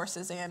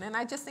resources in. And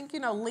I just think,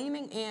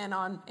 leaning in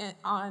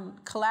on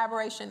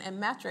collaboration and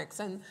metrics.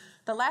 And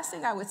the last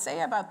thing I would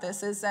say about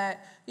this is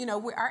that,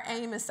 our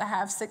aim is to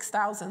have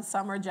 6,000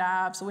 summer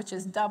jobs, which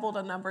is double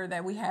the number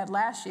that we had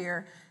last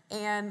year.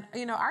 And,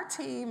 our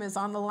team is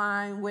on the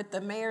line with the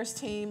mayor's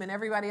team and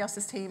everybody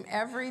else's team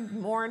every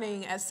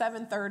morning at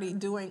 7:30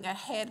 doing a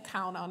head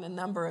count on the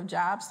number of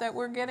jobs that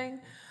we're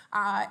getting.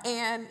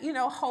 And,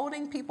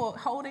 holding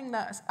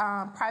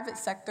the private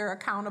sector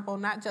accountable,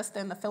 not just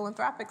in the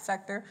philanthropic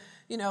sector.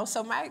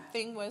 So my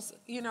thing was,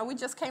 we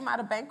just came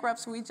out of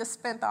bankruptcy. We just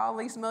spent all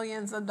these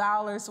millions of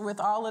dollars with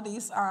all of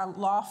these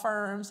law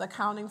firms,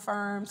 accounting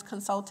firms,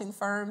 consulting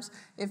firms.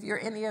 If you're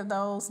any of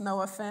those,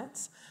 no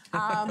offense.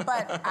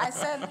 But I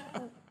said,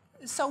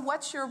 so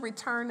what's your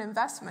return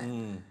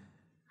investment?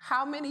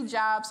 How many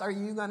jobs are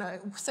you gonna,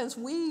 since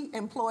we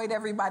employed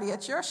everybody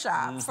at your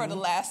shop for the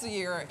last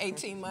year or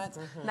 18 months,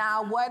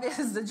 now what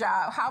is the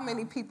job? How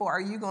many people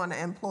are you gonna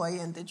employ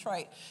in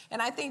Detroit?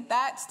 And I think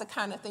that's the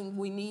kind of thing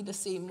we need to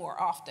see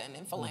more often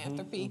in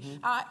philanthropy,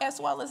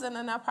 as well as in the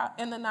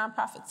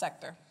nonprofit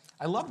sector.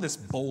 I love this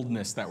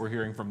boldness that we're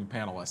hearing from the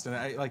panelists.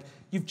 And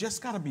you've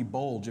just gotta be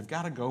bold, you've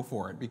gotta go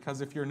for it,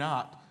 because if you're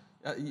not,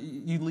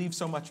 you leave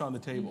so much on the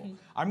table.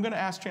 I'm going to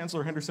ask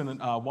Chancellor Henderson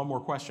one more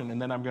question,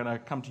 and then I'm going to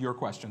come to your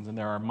questions. And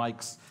there are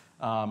mics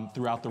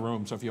throughout the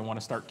room, so if you want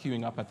to start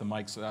queuing up at the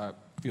mics,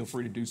 feel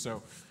free to do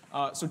so.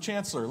 So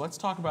Chancellor, let's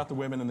talk about the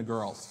women and the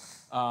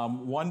girls.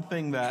 One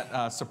thing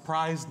that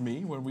surprised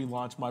me when we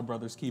launched My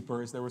Brother's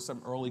Keeper is there was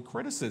some early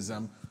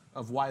criticism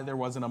of why there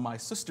wasn't a My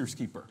Sister's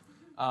Keeper.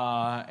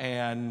 Our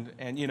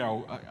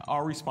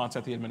response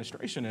at the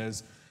administration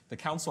is, the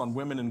Council on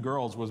Women and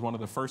Girls was one of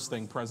the first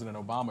things President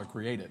Obama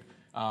created.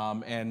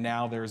 And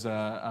now there's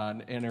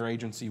an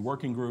interagency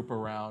working group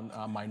around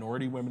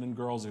minority women and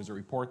girls. There's a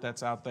report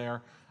that's out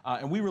there.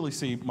 And we really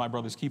see My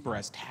Brother's Keeper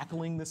as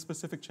tackling this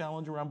specific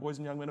challenge around boys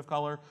and young men of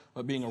color,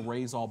 but being a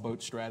raise all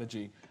boats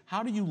strategy.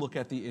 How do you look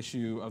at the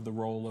issue of the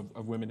role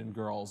of women and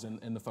girls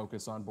and the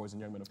focus on boys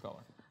and young men of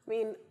color?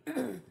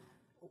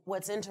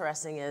 What's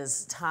interesting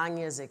is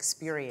Tonya's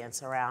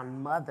experience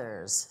around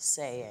mothers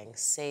saying,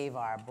 save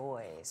our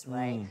boys,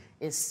 right,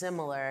 is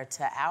similar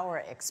to our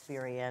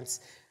experience.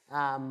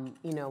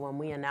 When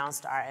we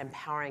announced our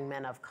Empowering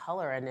Men of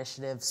Color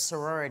initiative,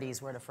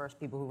 sororities were the first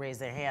people who raised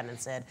their hand and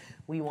said,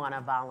 we want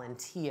to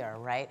volunteer,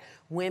 right?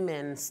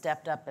 Women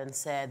stepped up and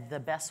said, the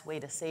best way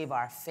to save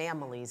our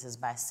families is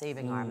by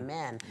saving our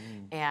men.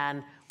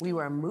 And we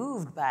were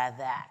moved by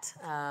that.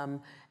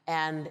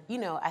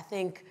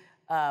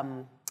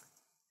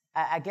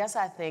 I guess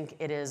I think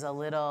it is a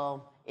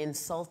little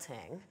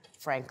insulting,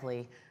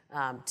 frankly,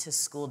 to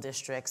school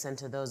districts and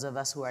to those of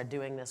us who are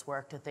doing this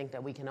work to think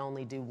that we can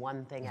only do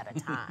one thing at a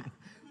time,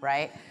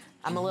 right?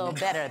 I'm a little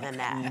better than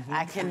that.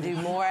 I can do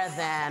more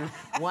than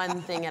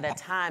one thing at a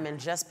time, and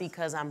just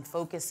because I'm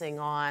focusing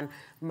on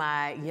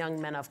my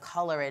young men of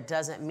color, it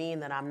doesn't mean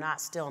that I'm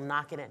not still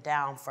knocking it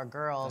down for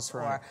girls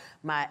or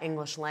my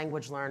English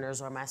language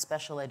learners or my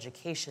special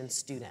education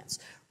students,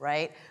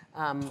 right?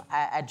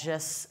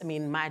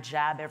 My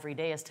job every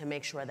day is to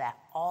make sure that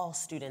all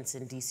students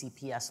in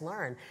DCPS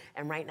learn,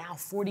 and right now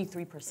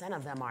 43%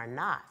 of them are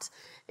not.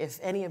 If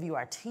any of you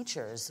are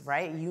teachers,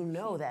 right, you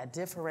know that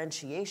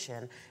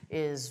differentiation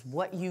is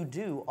what you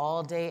do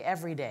all day,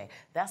 every day.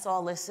 That's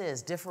all this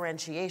is,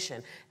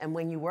 differentiation. And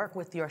when you work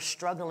with your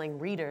struggling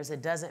readers,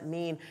 it doesn't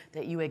mean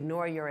that you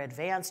ignore your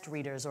advanced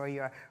readers or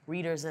your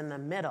readers in the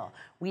middle.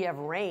 We have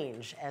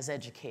range as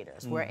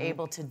educators. We're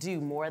able to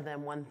do more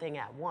than one thing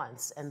at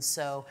once. And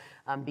so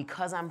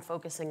because I'm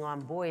focusing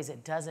on boys,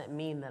 it doesn't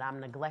mean that I'm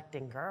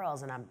neglecting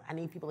girls, and I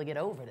need people to get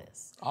over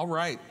this. All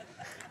right.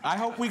 I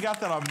hope we got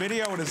that on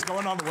video and it's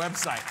going on the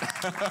website.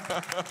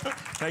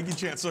 Thank you,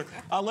 Chancellor.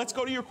 Let's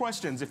go to your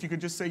questions. If you could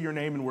just say your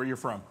name and where you're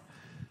from.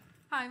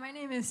 Hi, my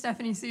name is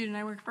Stephanie Sood, and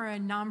I work for a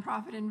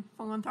nonprofit and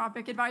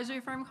philanthropic advisory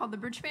firm called the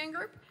Bridgespan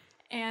Group.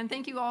 And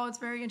thank you all. It's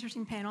a very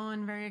interesting panel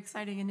and very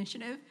exciting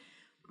initiative.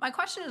 My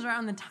question is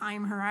around the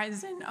time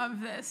horizon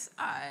of this.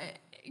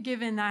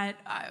 given that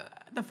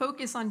the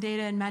focus on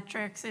data and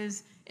metrics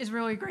is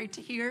really great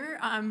to hear.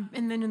 And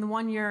then in the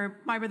 1 year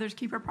My Brother's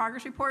Keeper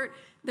progress report,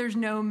 there's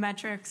no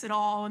metrics at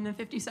all in the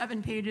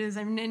 57 pages.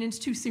 I mean, and it's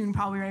too soon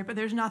probably, right? But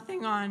there's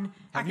nothing on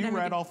Have you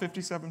read all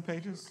 57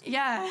 pages?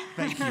 Yeah.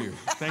 Thank you.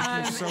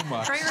 Thank you so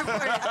much. Great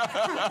report.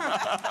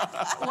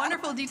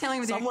 Wonderful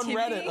detailing of the activity. Someone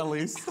read it, at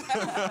least.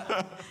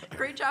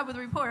 Great job with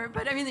the report.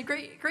 But I mean,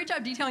 great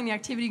job detailing the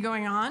activity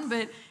going on.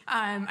 But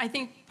I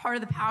think part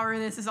of the power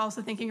of this is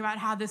also thinking about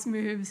how this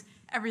moves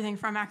everything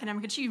from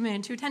academic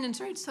achievement to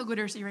attendance rates to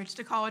literacy rates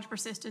to college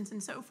persistence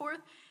and so forth.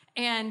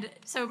 And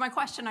so my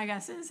question, I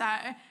guess, is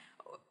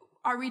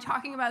are we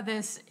talking about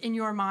this in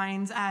your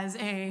minds as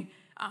a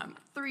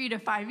 3 to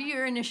 5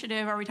 year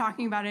initiative? Are we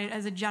talking about it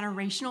as a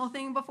generational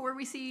thing before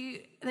we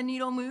see the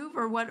needle move?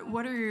 Or what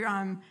are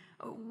your,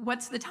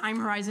 what's the time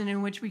horizon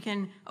in which we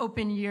can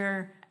open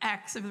year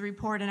X of the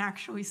report and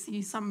actually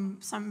see some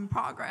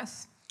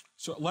progress?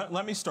 So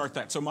let me start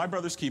that. So My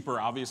Brother's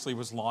Keeper obviously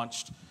was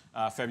launched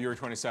February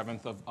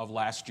 27th of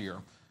last year.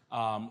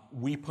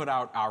 We put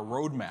out our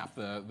roadmap.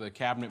 The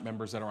cabinet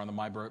members that are on the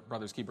My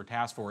Brother's Keeper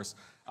task force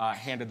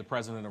handed the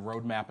president a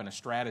roadmap and a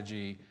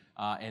strategy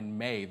in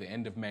May, the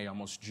end of May,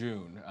 almost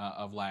June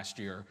of last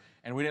year.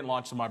 And we didn't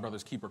launch the My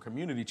Brother's Keeper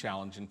Community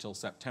Challenge until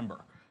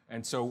September.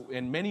 And so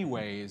in many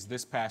ways,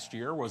 this past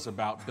year was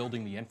about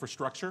building the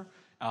infrastructure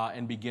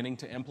and beginning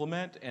to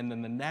implement. And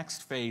then the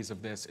next phase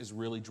of this is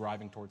really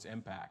driving towards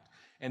impact.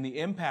 And the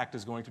impact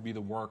is going to be the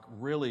work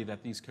really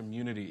that these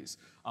communities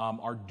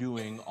are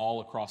doing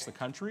all across the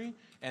country,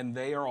 and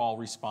they are all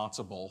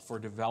responsible for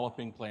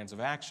developing plans of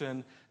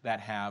action that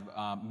have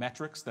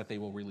metrics that they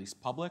will release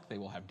public. They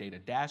will have data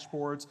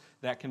dashboards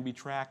that can be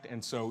tracked,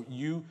 and so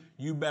you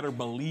better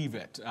believe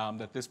it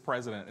that this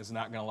president is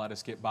not going to let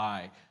us get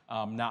by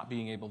not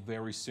being able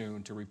very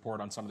soon to report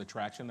on some of the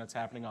traction that's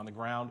happening on the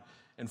ground.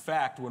 In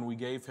fact, when we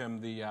gave him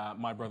the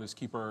My Brother's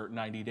Keeper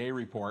 90-day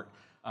report,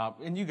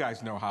 and you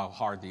guys know how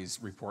hard these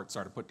reports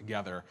are to put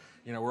together.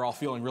 You know, we're all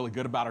feeling really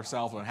good about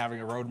ourselves and having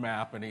a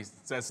roadmap, and he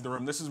says to the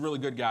room, "This is really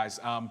good, guys.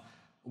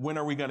 When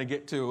are we going to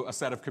get to a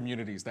set of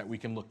communities that we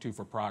can look to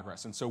for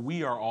progress?" And so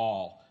we are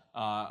all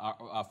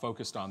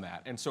focused on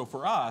that. And so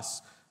for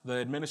us, the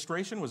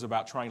administration was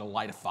about trying to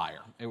light a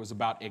fire. It was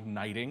about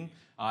igniting.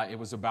 It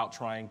was about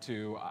trying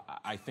to,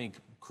 I think,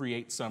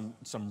 create some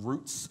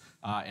roots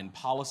in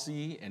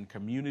policy and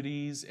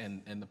communities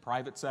and the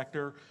private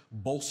sector,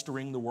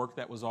 bolstering the work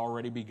that was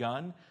already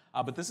begun.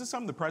 But this is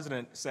something the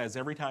president says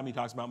every time he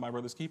talks about My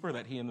Brother's Keeper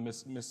that he and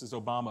Mrs.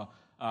 Obama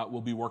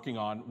will be working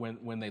on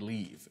when they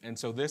leave. And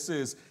so this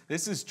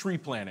is tree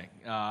planting.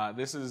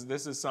 This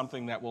is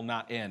something that will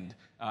not end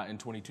in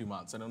 22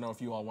 months. I don't know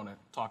if you all want to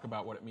talk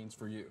about what it means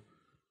for you.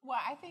 Well,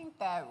 I think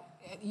that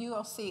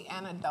you'll see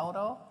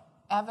anecdotal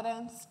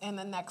evidence in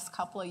the next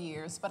couple of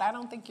years, but I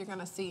don't think you're going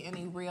to see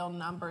any real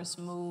numbers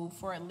move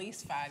for at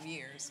least 5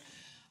 years.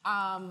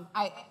 And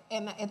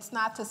it's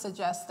not to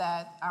suggest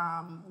that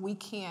we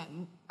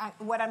can't.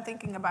 What I'm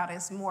thinking about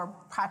is more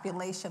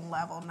population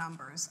level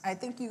numbers. I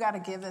think you got to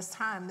give this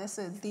time.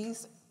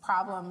 These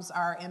problems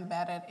are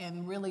embedded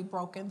in really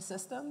broken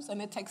systems,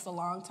 and it takes a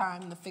long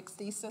time to fix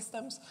these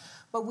systems.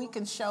 But we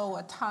can show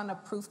a ton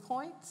of proof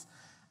points.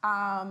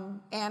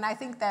 And I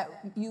think that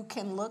you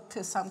can look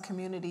to some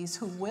communities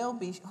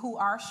who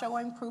are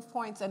showing proof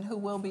points and who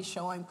will be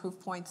showing proof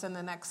points in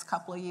the next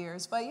couple of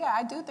years. But yeah,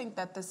 I do think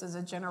that this is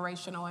a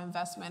generational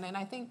investment. And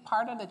I think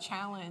part of the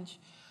challenge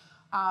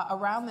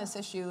around this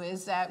issue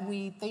is that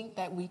we think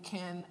that we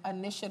can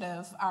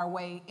initiative our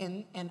way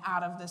in and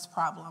out of this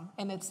problem.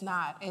 And it's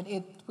not.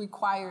 It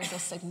requires a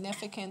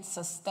significant,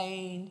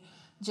 sustained,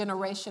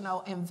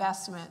 generational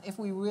investment if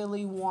we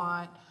really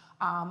want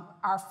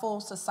our full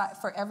society,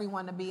 for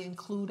everyone to be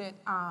included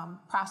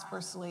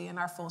prosperously in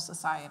our full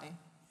society.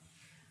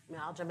 I mean,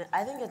 I'll jump in.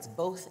 I think it's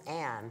both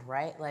and,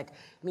 right? Like,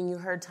 I mean, you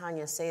heard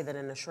Tonya say that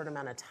in a short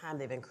amount of time,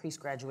 they've increased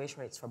graduation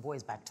rates for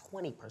boys by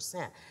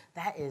 20%.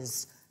 That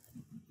is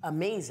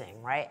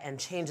amazing, right? And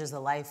changes the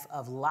life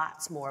of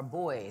lots more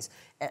boys.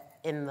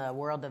 In the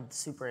world of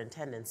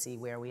superintendency,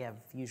 where we have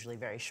usually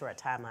very short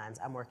timelines,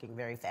 I'm working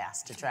very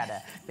fast to try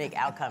to make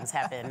outcomes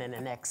happen in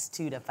the next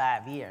 2 to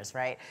 5 years,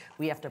 right?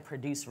 We have to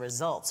produce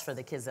results for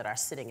the kids that are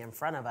sitting in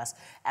front of us.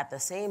 At the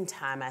same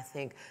time, I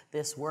think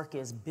this work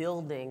is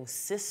building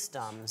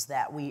systems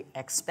that we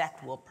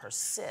expect will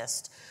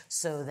persist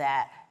so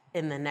that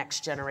in the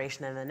next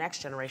generation and the next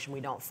generation, we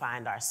don't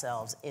find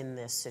ourselves in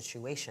this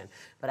situation.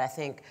 But I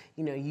think,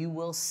 you know, you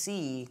will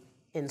see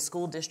in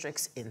school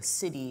districts, in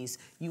cities,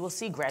 you will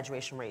see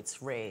graduation rates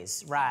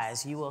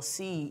rise. You will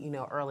see, you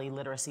know, early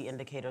literacy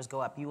indicators go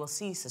up. You will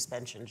see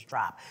suspensions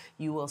drop.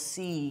 You will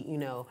see, you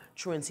know,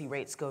 truancy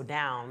rates go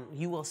down.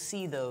 You will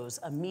see those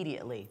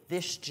immediately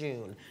this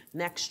June,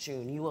 next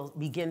June. You will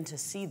begin to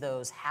see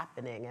those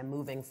happening and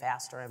moving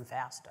faster and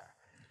faster.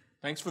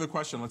 Thanks for the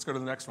question. Let's go to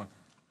the next one.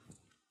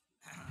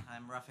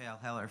 I'm Raphael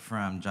Heller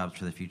from Jobs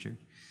for the Future.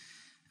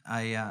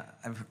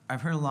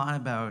 I've heard a lot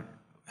about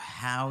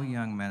how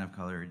young men of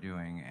color are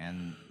doing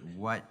and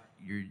what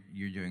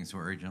you're doing so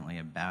urgently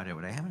about it.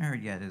 What I haven't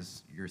heard yet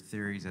is your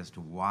theories as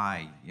to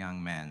why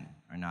young men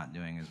are not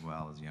doing as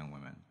well as young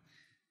women.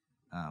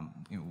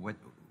 What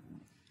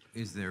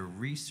is there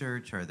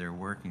research? Are there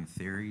working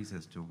theories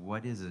as to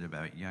what is it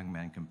about young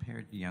men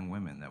compared to young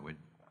women that would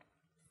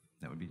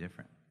be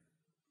different?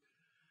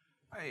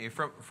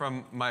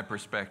 From my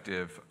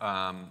perspective,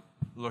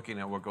 looking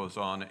at what goes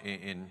on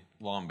in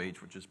Long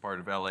Beach, which is part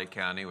of LA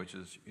County, which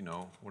is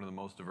one of the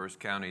most diverse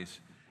counties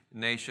in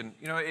the nation,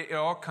 it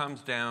all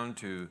comes down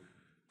to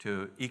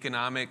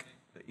economic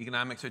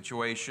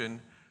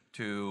situation,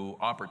 to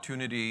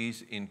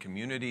opportunities in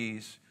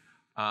communities,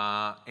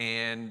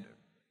 and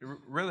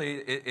really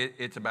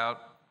it's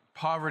about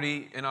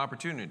poverty and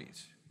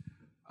opportunities.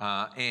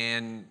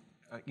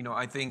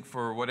 I think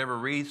for whatever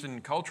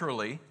reason,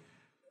 culturally,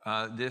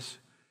 this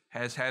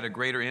has had a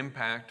greater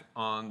impact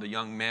on the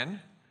young men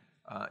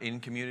in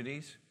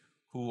communities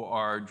who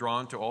are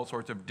drawn to all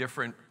sorts of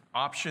different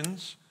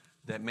options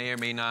that may or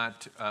may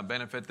not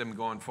benefit them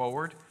going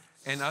forward,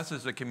 and us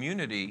as a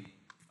community,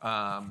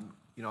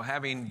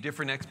 having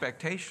different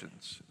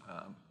expectations.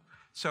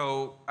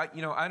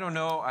 I don't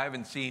know. I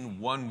haven't seen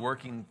one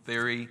working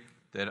theory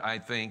that I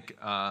think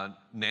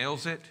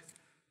nails it,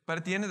 but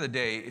at the end of the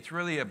day, it's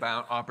really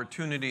about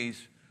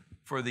opportunities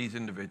for these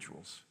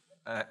individuals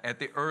at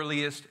the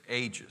earliest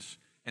ages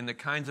and the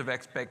kinds of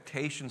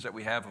expectations that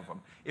we have of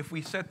them. If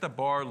we set the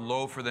bar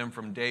low for them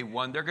from day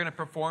one, they're going to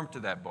perform to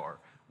that bar.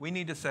 We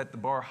need to set the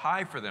bar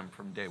high for them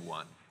from day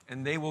one,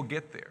 and they will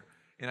get there.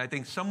 And I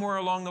think somewhere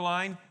along the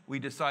line, we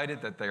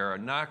decided that they are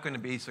not going to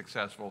be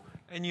successful.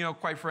 And,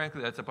 quite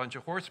frankly, that's a bunch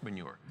of horse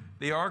manure.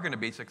 They are going to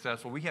be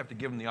successful. We have to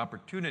give them the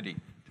opportunity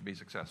to be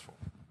successful.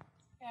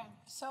 Yeah,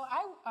 so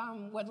I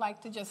would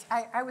like to just,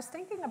 I was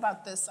thinking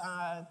about this,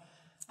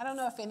 I don't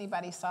know if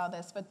anybody saw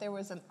this, but there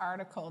was an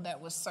article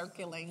that was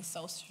circulating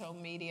social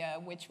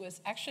media, which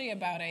was actually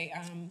about a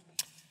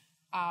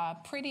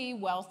pretty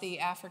wealthy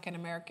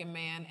African-American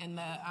man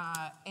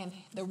and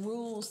the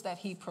rules that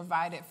he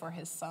provided for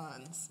his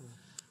sons.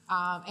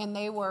 And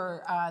they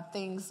were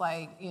things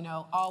like,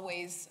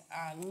 always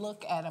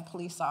look at a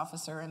police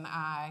officer in the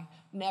eye,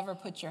 never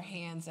put your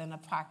hands in a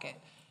pocket.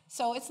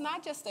 So it's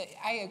not just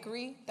I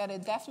agree that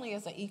it definitely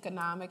is an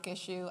economic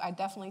issue. I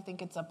definitely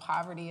think it's a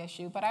poverty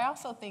issue, but I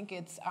also think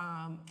it's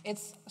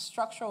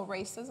structural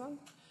racism.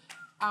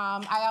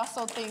 I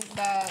also think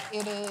that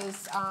it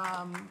is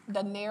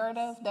the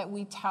narrative that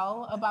we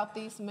tell about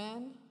these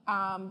men,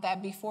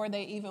 that before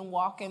they even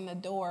walk in the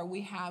door,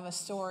 we have a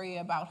story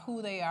about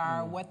who they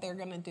are, what they're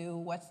going to do,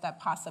 what's that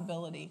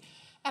possibility.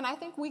 And I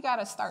think we got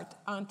to start,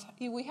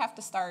 we have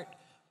to start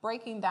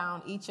breaking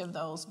down each of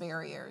those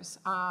barriers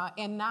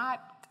and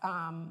not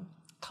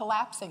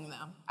collapsing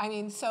them. I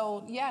mean,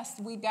 so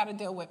yes, we got to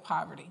deal with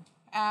poverty,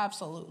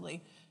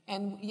 absolutely.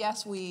 And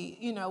yes, we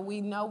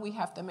know we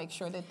have to make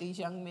sure that these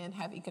young men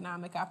have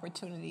economic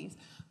opportunities.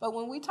 But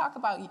when we talk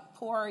about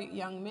poor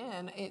young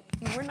men,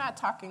 we're not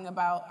talking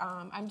about,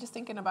 I'm just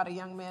thinking about a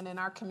young man in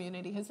our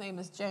community. His name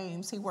is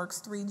James. He works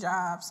 3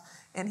 jobs,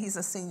 and he's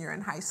a senior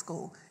in high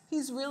school.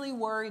 He's really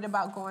worried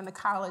about going to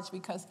college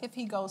because if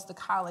he goes to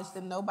college,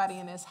 then nobody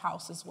in his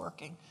house is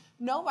working.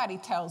 Nobody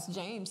tells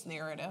James'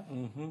 narrative.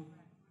 Mm-hmm.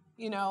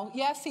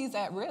 Yes, he's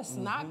at risk,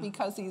 not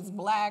because he's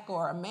black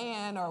or a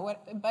man or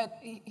what,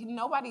 but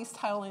nobody's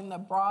telling the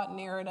broad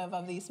narrative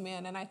of these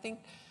men. And I think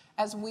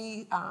as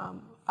we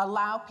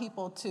allow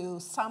people to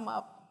sum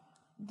up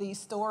these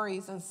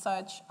stories in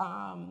such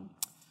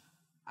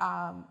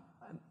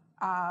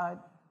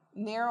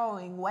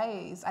narrowing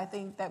ways, I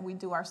think that we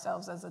do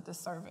ourselves a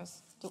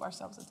disservice.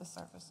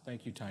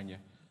 Thank you, Tonya.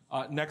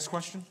 Next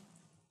question.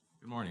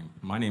 Good morning.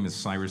 My name is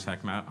Cyrus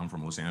Heckmat. I'm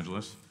from Los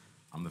Angeles.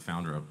 I'm the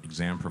founder of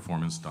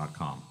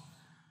examperformance.com.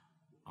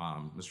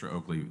 Mr.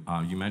 Oakley,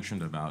 you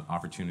mentioned about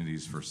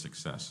opportunities for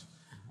success.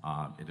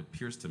 It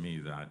appears to me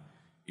that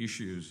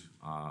issues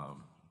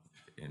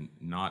in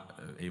not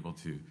able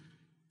to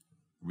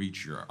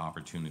reach your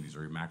opportunities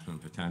or your maximum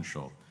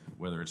potential,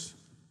 whether it's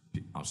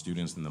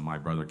students in the My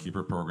Brother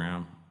Keeper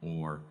program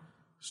or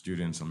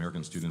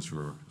American students who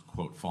are,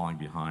 quote, falling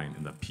behind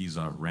in the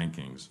PISA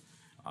rankings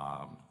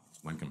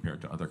when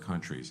compared to other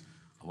countries,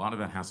 a lot of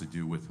that has to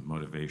do with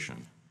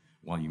motivation.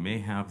 While you may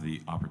have the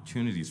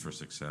opportunities for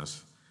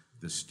success,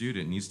 the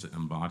student needs to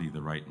embody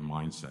the right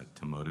mindset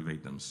to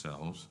motivate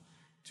themselves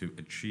to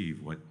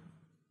achieve what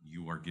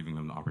you are giving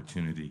them the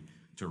opportunity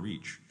to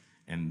reach.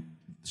 And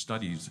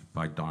studies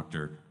by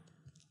Dr.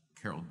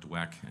 Carol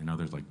Dweck and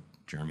others like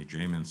Jeremy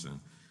Jamison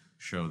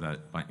show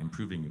that by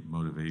improving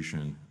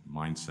motivation,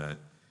 mindset,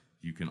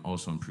 you can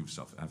also improve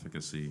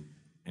self-efficacy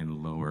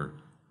and lower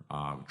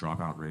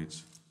dropout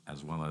rates,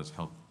 as well as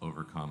help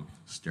overcome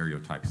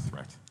stereotype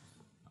threat.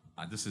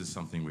 This is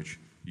something which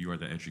you are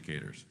the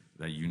educators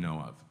that you know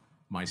of.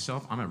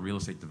 Myself, I'm a real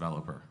estate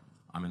developer.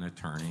 I'm an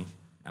attorney,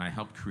 and I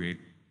helped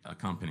create a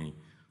company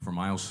for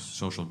my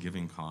social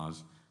giving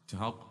cause to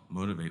help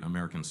motivate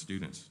American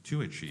students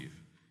to achieve.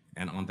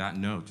 And on that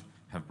note,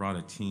 have brought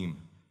a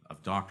team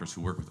of doctors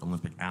who work with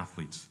Olympic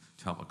athletes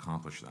to help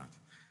accomplish that.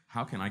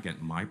 How can I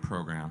get my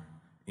program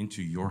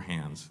into your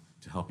hands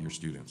to help your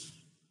students,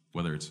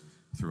 whether it's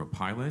through a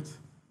pilot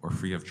or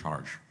free of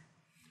charge?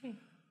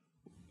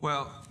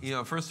 Well,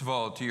 first of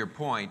all, to your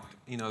point,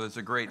 there's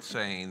a great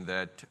saying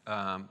that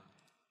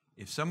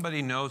if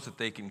somebody knows that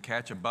they can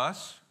catch a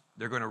bus,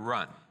 they're going to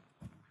run.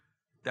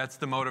 That's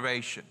the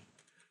motivation.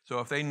 So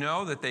if they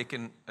know that they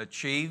can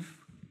achieve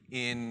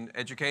in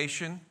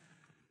education,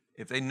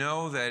 if they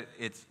know that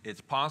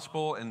it's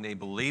possible and they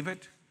believe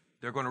it,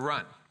 they're going to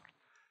run.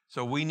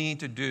 So we need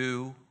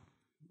to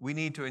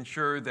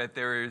ensure that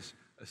there is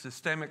a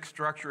systemic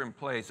structure in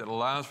place that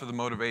allows for the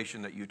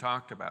motivation that you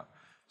talked about.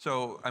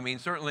 So,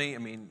 certainly,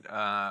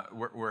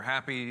 we're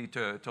happy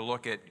to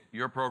look at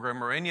your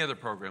program or any other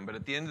program, but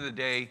at the end of the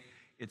day,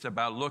 it's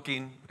about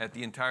looking at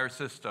the entire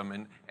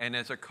system and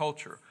as a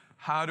culture.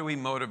 How do we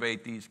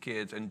motivate these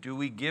kids, and do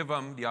we give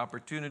them the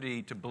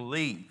opportunity to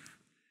believe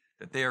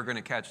that they are going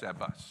to catch that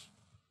bus?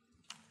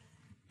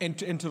 And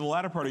to the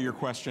latter part of your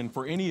question,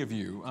 for any of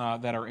you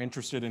that are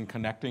interested in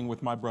connecting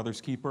with My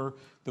Brother's Keeper,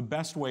 the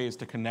best way is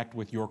to connect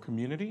with your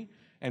community.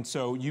 And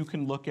so you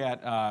can look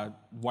at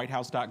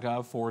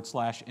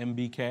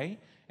whitehouse.gov/MBK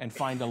and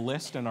find a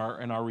list in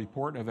our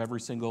report of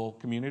every single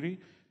community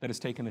that has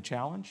taken the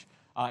challenge.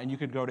 And you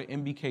could go to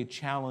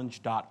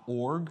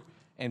mbkchallenge.org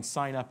and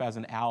sign up as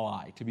an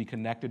ally to be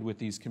connected with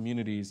these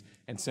communities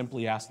and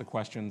simply ask the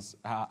questions,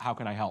 how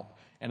can I help?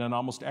 And in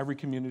almost every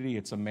community,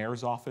 it's a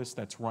mayor's office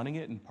that's running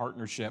it in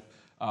partnership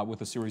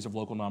with a series of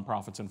local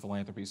nonprofits and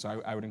philanthropy.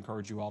 So I would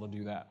encourage you all to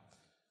do that.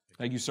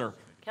 Thank you, sir.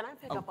 Can I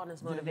pick up on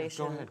this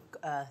motivation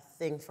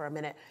thing for a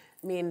minute?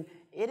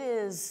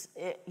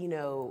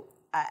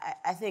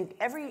 I think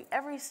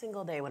every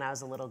single day when I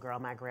was a little girl,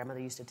 my grandmother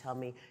used to tell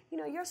me,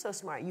 you're so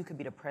smart, you could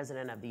be the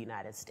president of the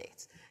United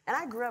States. And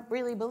I grew up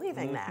really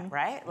believing that,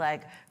 right?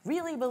 Like,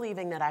 really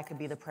believing that I could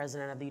be the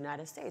president of the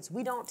United States.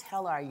 We don't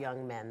tell our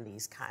young men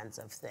these kinds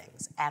of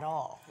things at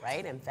all,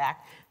 right? In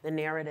fact, the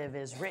narrative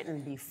is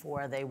written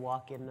before they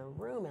walk in the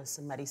room, as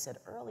somebody said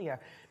earlier.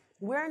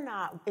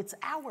 It's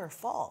our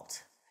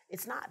fault.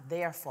 It's not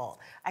their fault.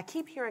 I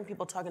keep hearing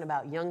people talking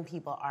about young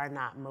people are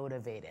not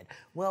motivated.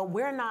 Well,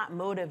 we're not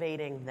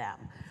motivating them.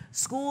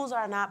 Schools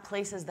are not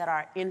places that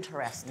are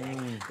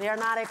interesting. They are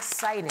not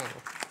exciting.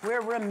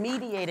 We're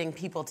remediating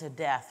people to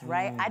death,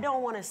 right? I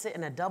don't want to sit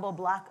in a double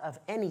block of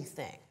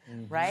anything,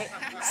 right?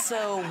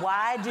 So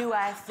why do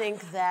I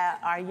think that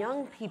our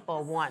young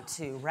people want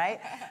to,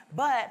 right?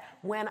 But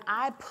when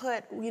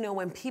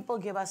when people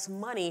give us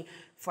money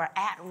for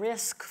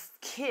at-risk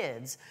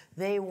kids,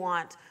 they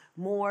want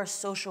more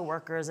social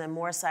workers and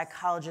more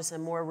psychologists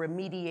and more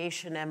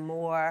remediation and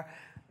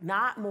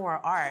not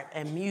more art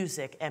and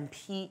music and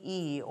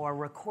PE or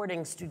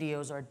recording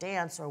studios or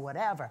dance or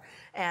whatever.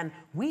 And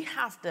we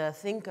have to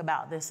think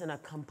about this in a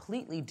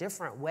completely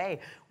different way,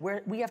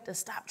 where we have to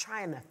stop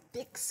trying to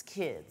fix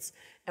kids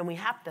and we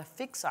have to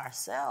fix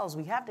ourselves.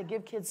 We have to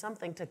give kids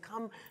something to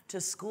come to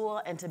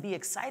school and to be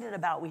excited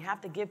about. We have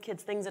to give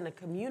kids things in a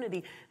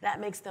community that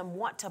makes them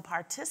want to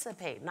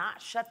participate, not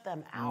shut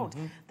them out.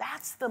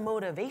 That's the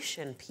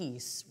motivation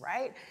piece,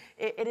 right?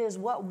 It is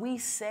what we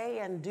say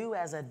and do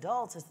as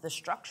adults. It's the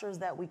structures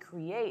that we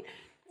create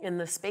in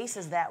the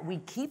spaces that we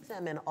keep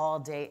them in all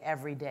day,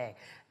 every day.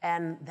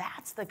 And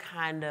that's the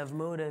kind of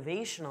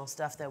motivational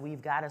stuff that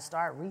we've got to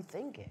start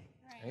rethinking.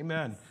 Right.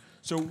 Amen.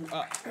 So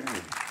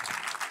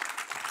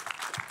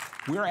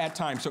we're at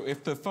time. So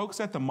if the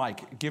folks at the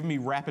mic give me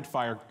rapid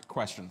fire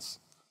questions.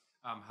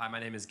 Hi, my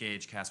name is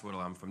Gage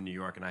Cass-Whittle. I'm from New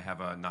York, and I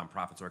have a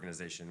nonprofits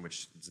organization,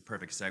 which is a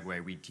perfect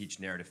segue. We teach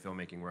narrative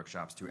filmmaking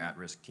workshops to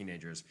at-risk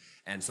teenagers.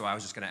 And so I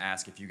was just going to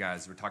ask if you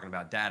guys were talking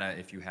about data,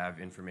 if you have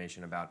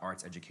information about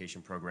arts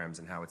education programs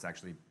and how it's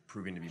actually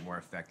proving to be more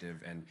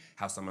effective, and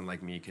how someone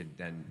like me could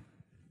then,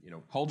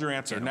 Hold your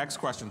answer. Next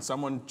question.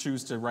 Someone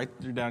choose to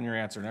write down your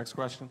answer. Next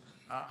question.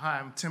 Hi,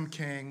 I'm Tim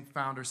King,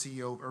 founder,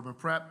 CEO of Urban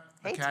Prep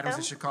Hey, Academies Tim.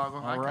 in Chicago.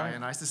 Hi, Kaya.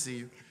 Nice to see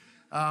you.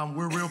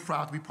 We're real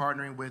proud to be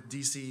partnering with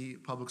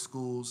DC Public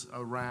Schools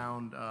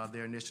around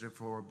their initiative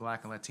for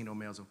Black and Latino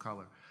males of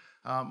color.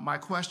 My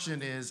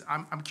question is,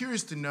 I'm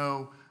curious to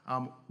know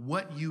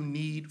what you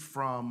need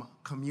from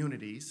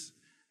communities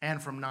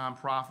and from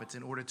nonprofits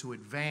in order to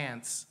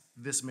advance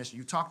this mission.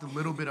 You talked a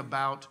little bit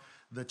about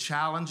the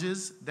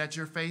challenges that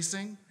you're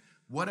facing.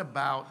 What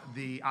about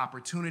the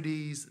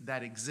opportunities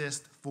that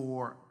exist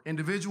for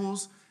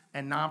individuals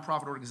and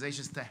nonprofit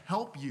organizations to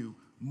help you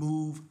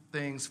move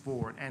things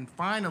forward? And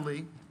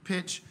finally,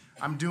 pitch,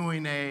 I'm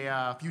doing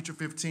a Future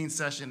 15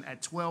 session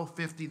at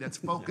 12:50 that's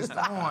focused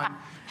on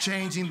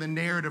changing the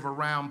narrative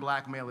around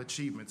Black male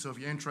achievement. So if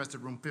you're interested,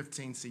 room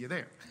 15, see you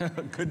there.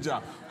 Good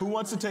job. Who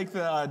wants to take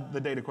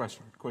the data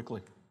question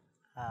quickly?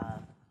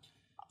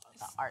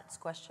 The arts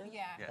question?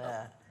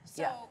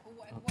 So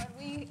what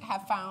we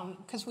have found,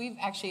 because we've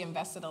actually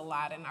invested a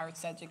lot in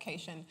arts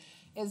education,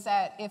 is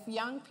that if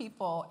young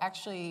people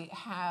actually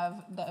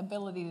have the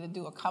ability to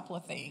do a couple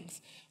of things.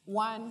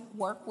 One,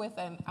 work with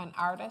an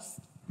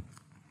artist.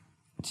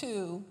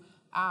 Two,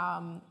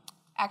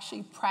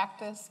 actually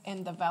practice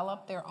and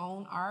develop their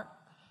own art,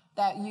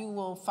 that you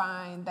will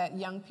find that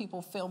young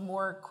people feel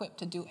more equipped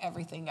to do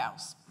everything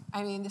else.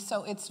 I mean,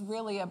 so it's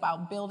really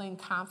about building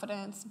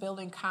confidence,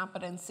 building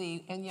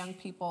competency in young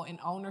people and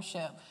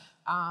ownership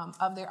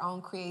of their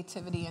own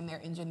creativity and their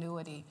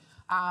ingenuity.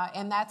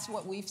 And that's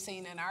what we've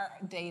seen in our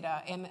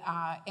data.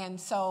 And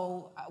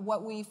so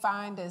what we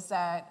find is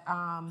that,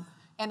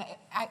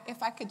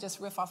 if I could just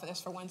riff off of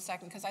this for 1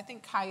 second, because I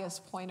think Kaya's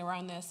point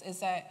around this is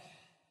that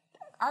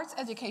arts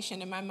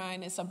education, in my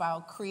mind, is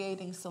about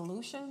creating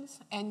solutions,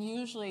 and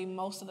usually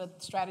most of the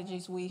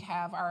strategies we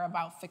have are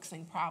about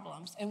fixing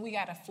problems, and we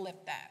got to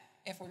flip that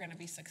if we're going to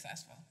be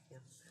successful. Yeah.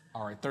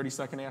 All right,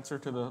 30-second answer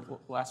to the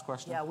last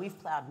question. Yeah, we've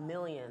plowed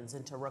millions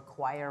into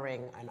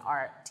requiring an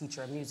art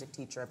teacher, a music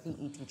teacher, a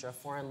PE teacher, a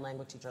foreign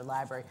language teacher, a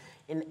library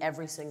in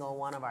every single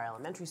one of our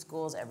elementary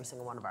schools, every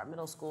single one of our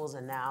middle schools,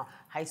 and now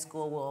high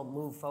school will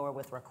move forward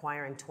with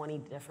requiring 20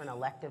 different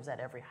electives at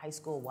every high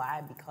school.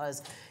 Why?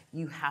 Because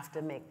you have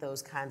to make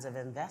those kinds of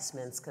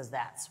investments, because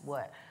that's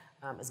what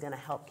is going to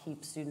help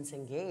keep students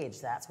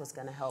engaged. That's what's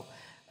going to help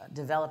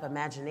develop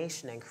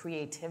imagination and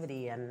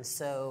creativity. And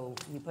so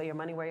you put your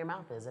money where your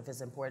mouth is. If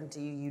it's important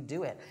to you, you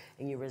do it.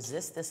 And you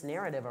resist this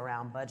narrative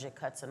around budget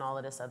cuts and all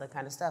of this other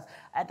kind of stuff.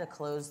 I had to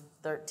close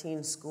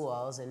 13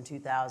 schools in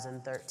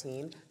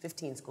 2013,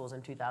 15 schools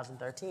in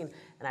 2013,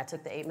 and I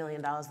took the $8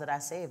 million that I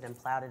saved and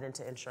plowed it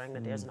into ensuring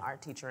that there's an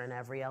art teacher in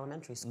every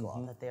elementary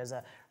school, that there's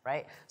a,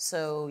 right?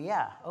 So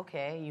yeah,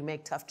 okay, you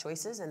make tough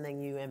choices and then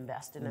you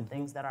invest in the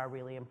things that are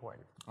really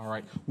important. All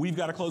right, we've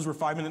got to close. We're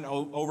 5 minutes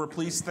over.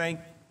 Please thank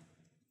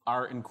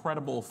our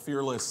incredible,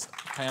 fearless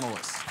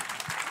panelists.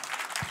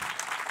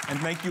 And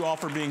thank you all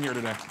for being here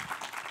today.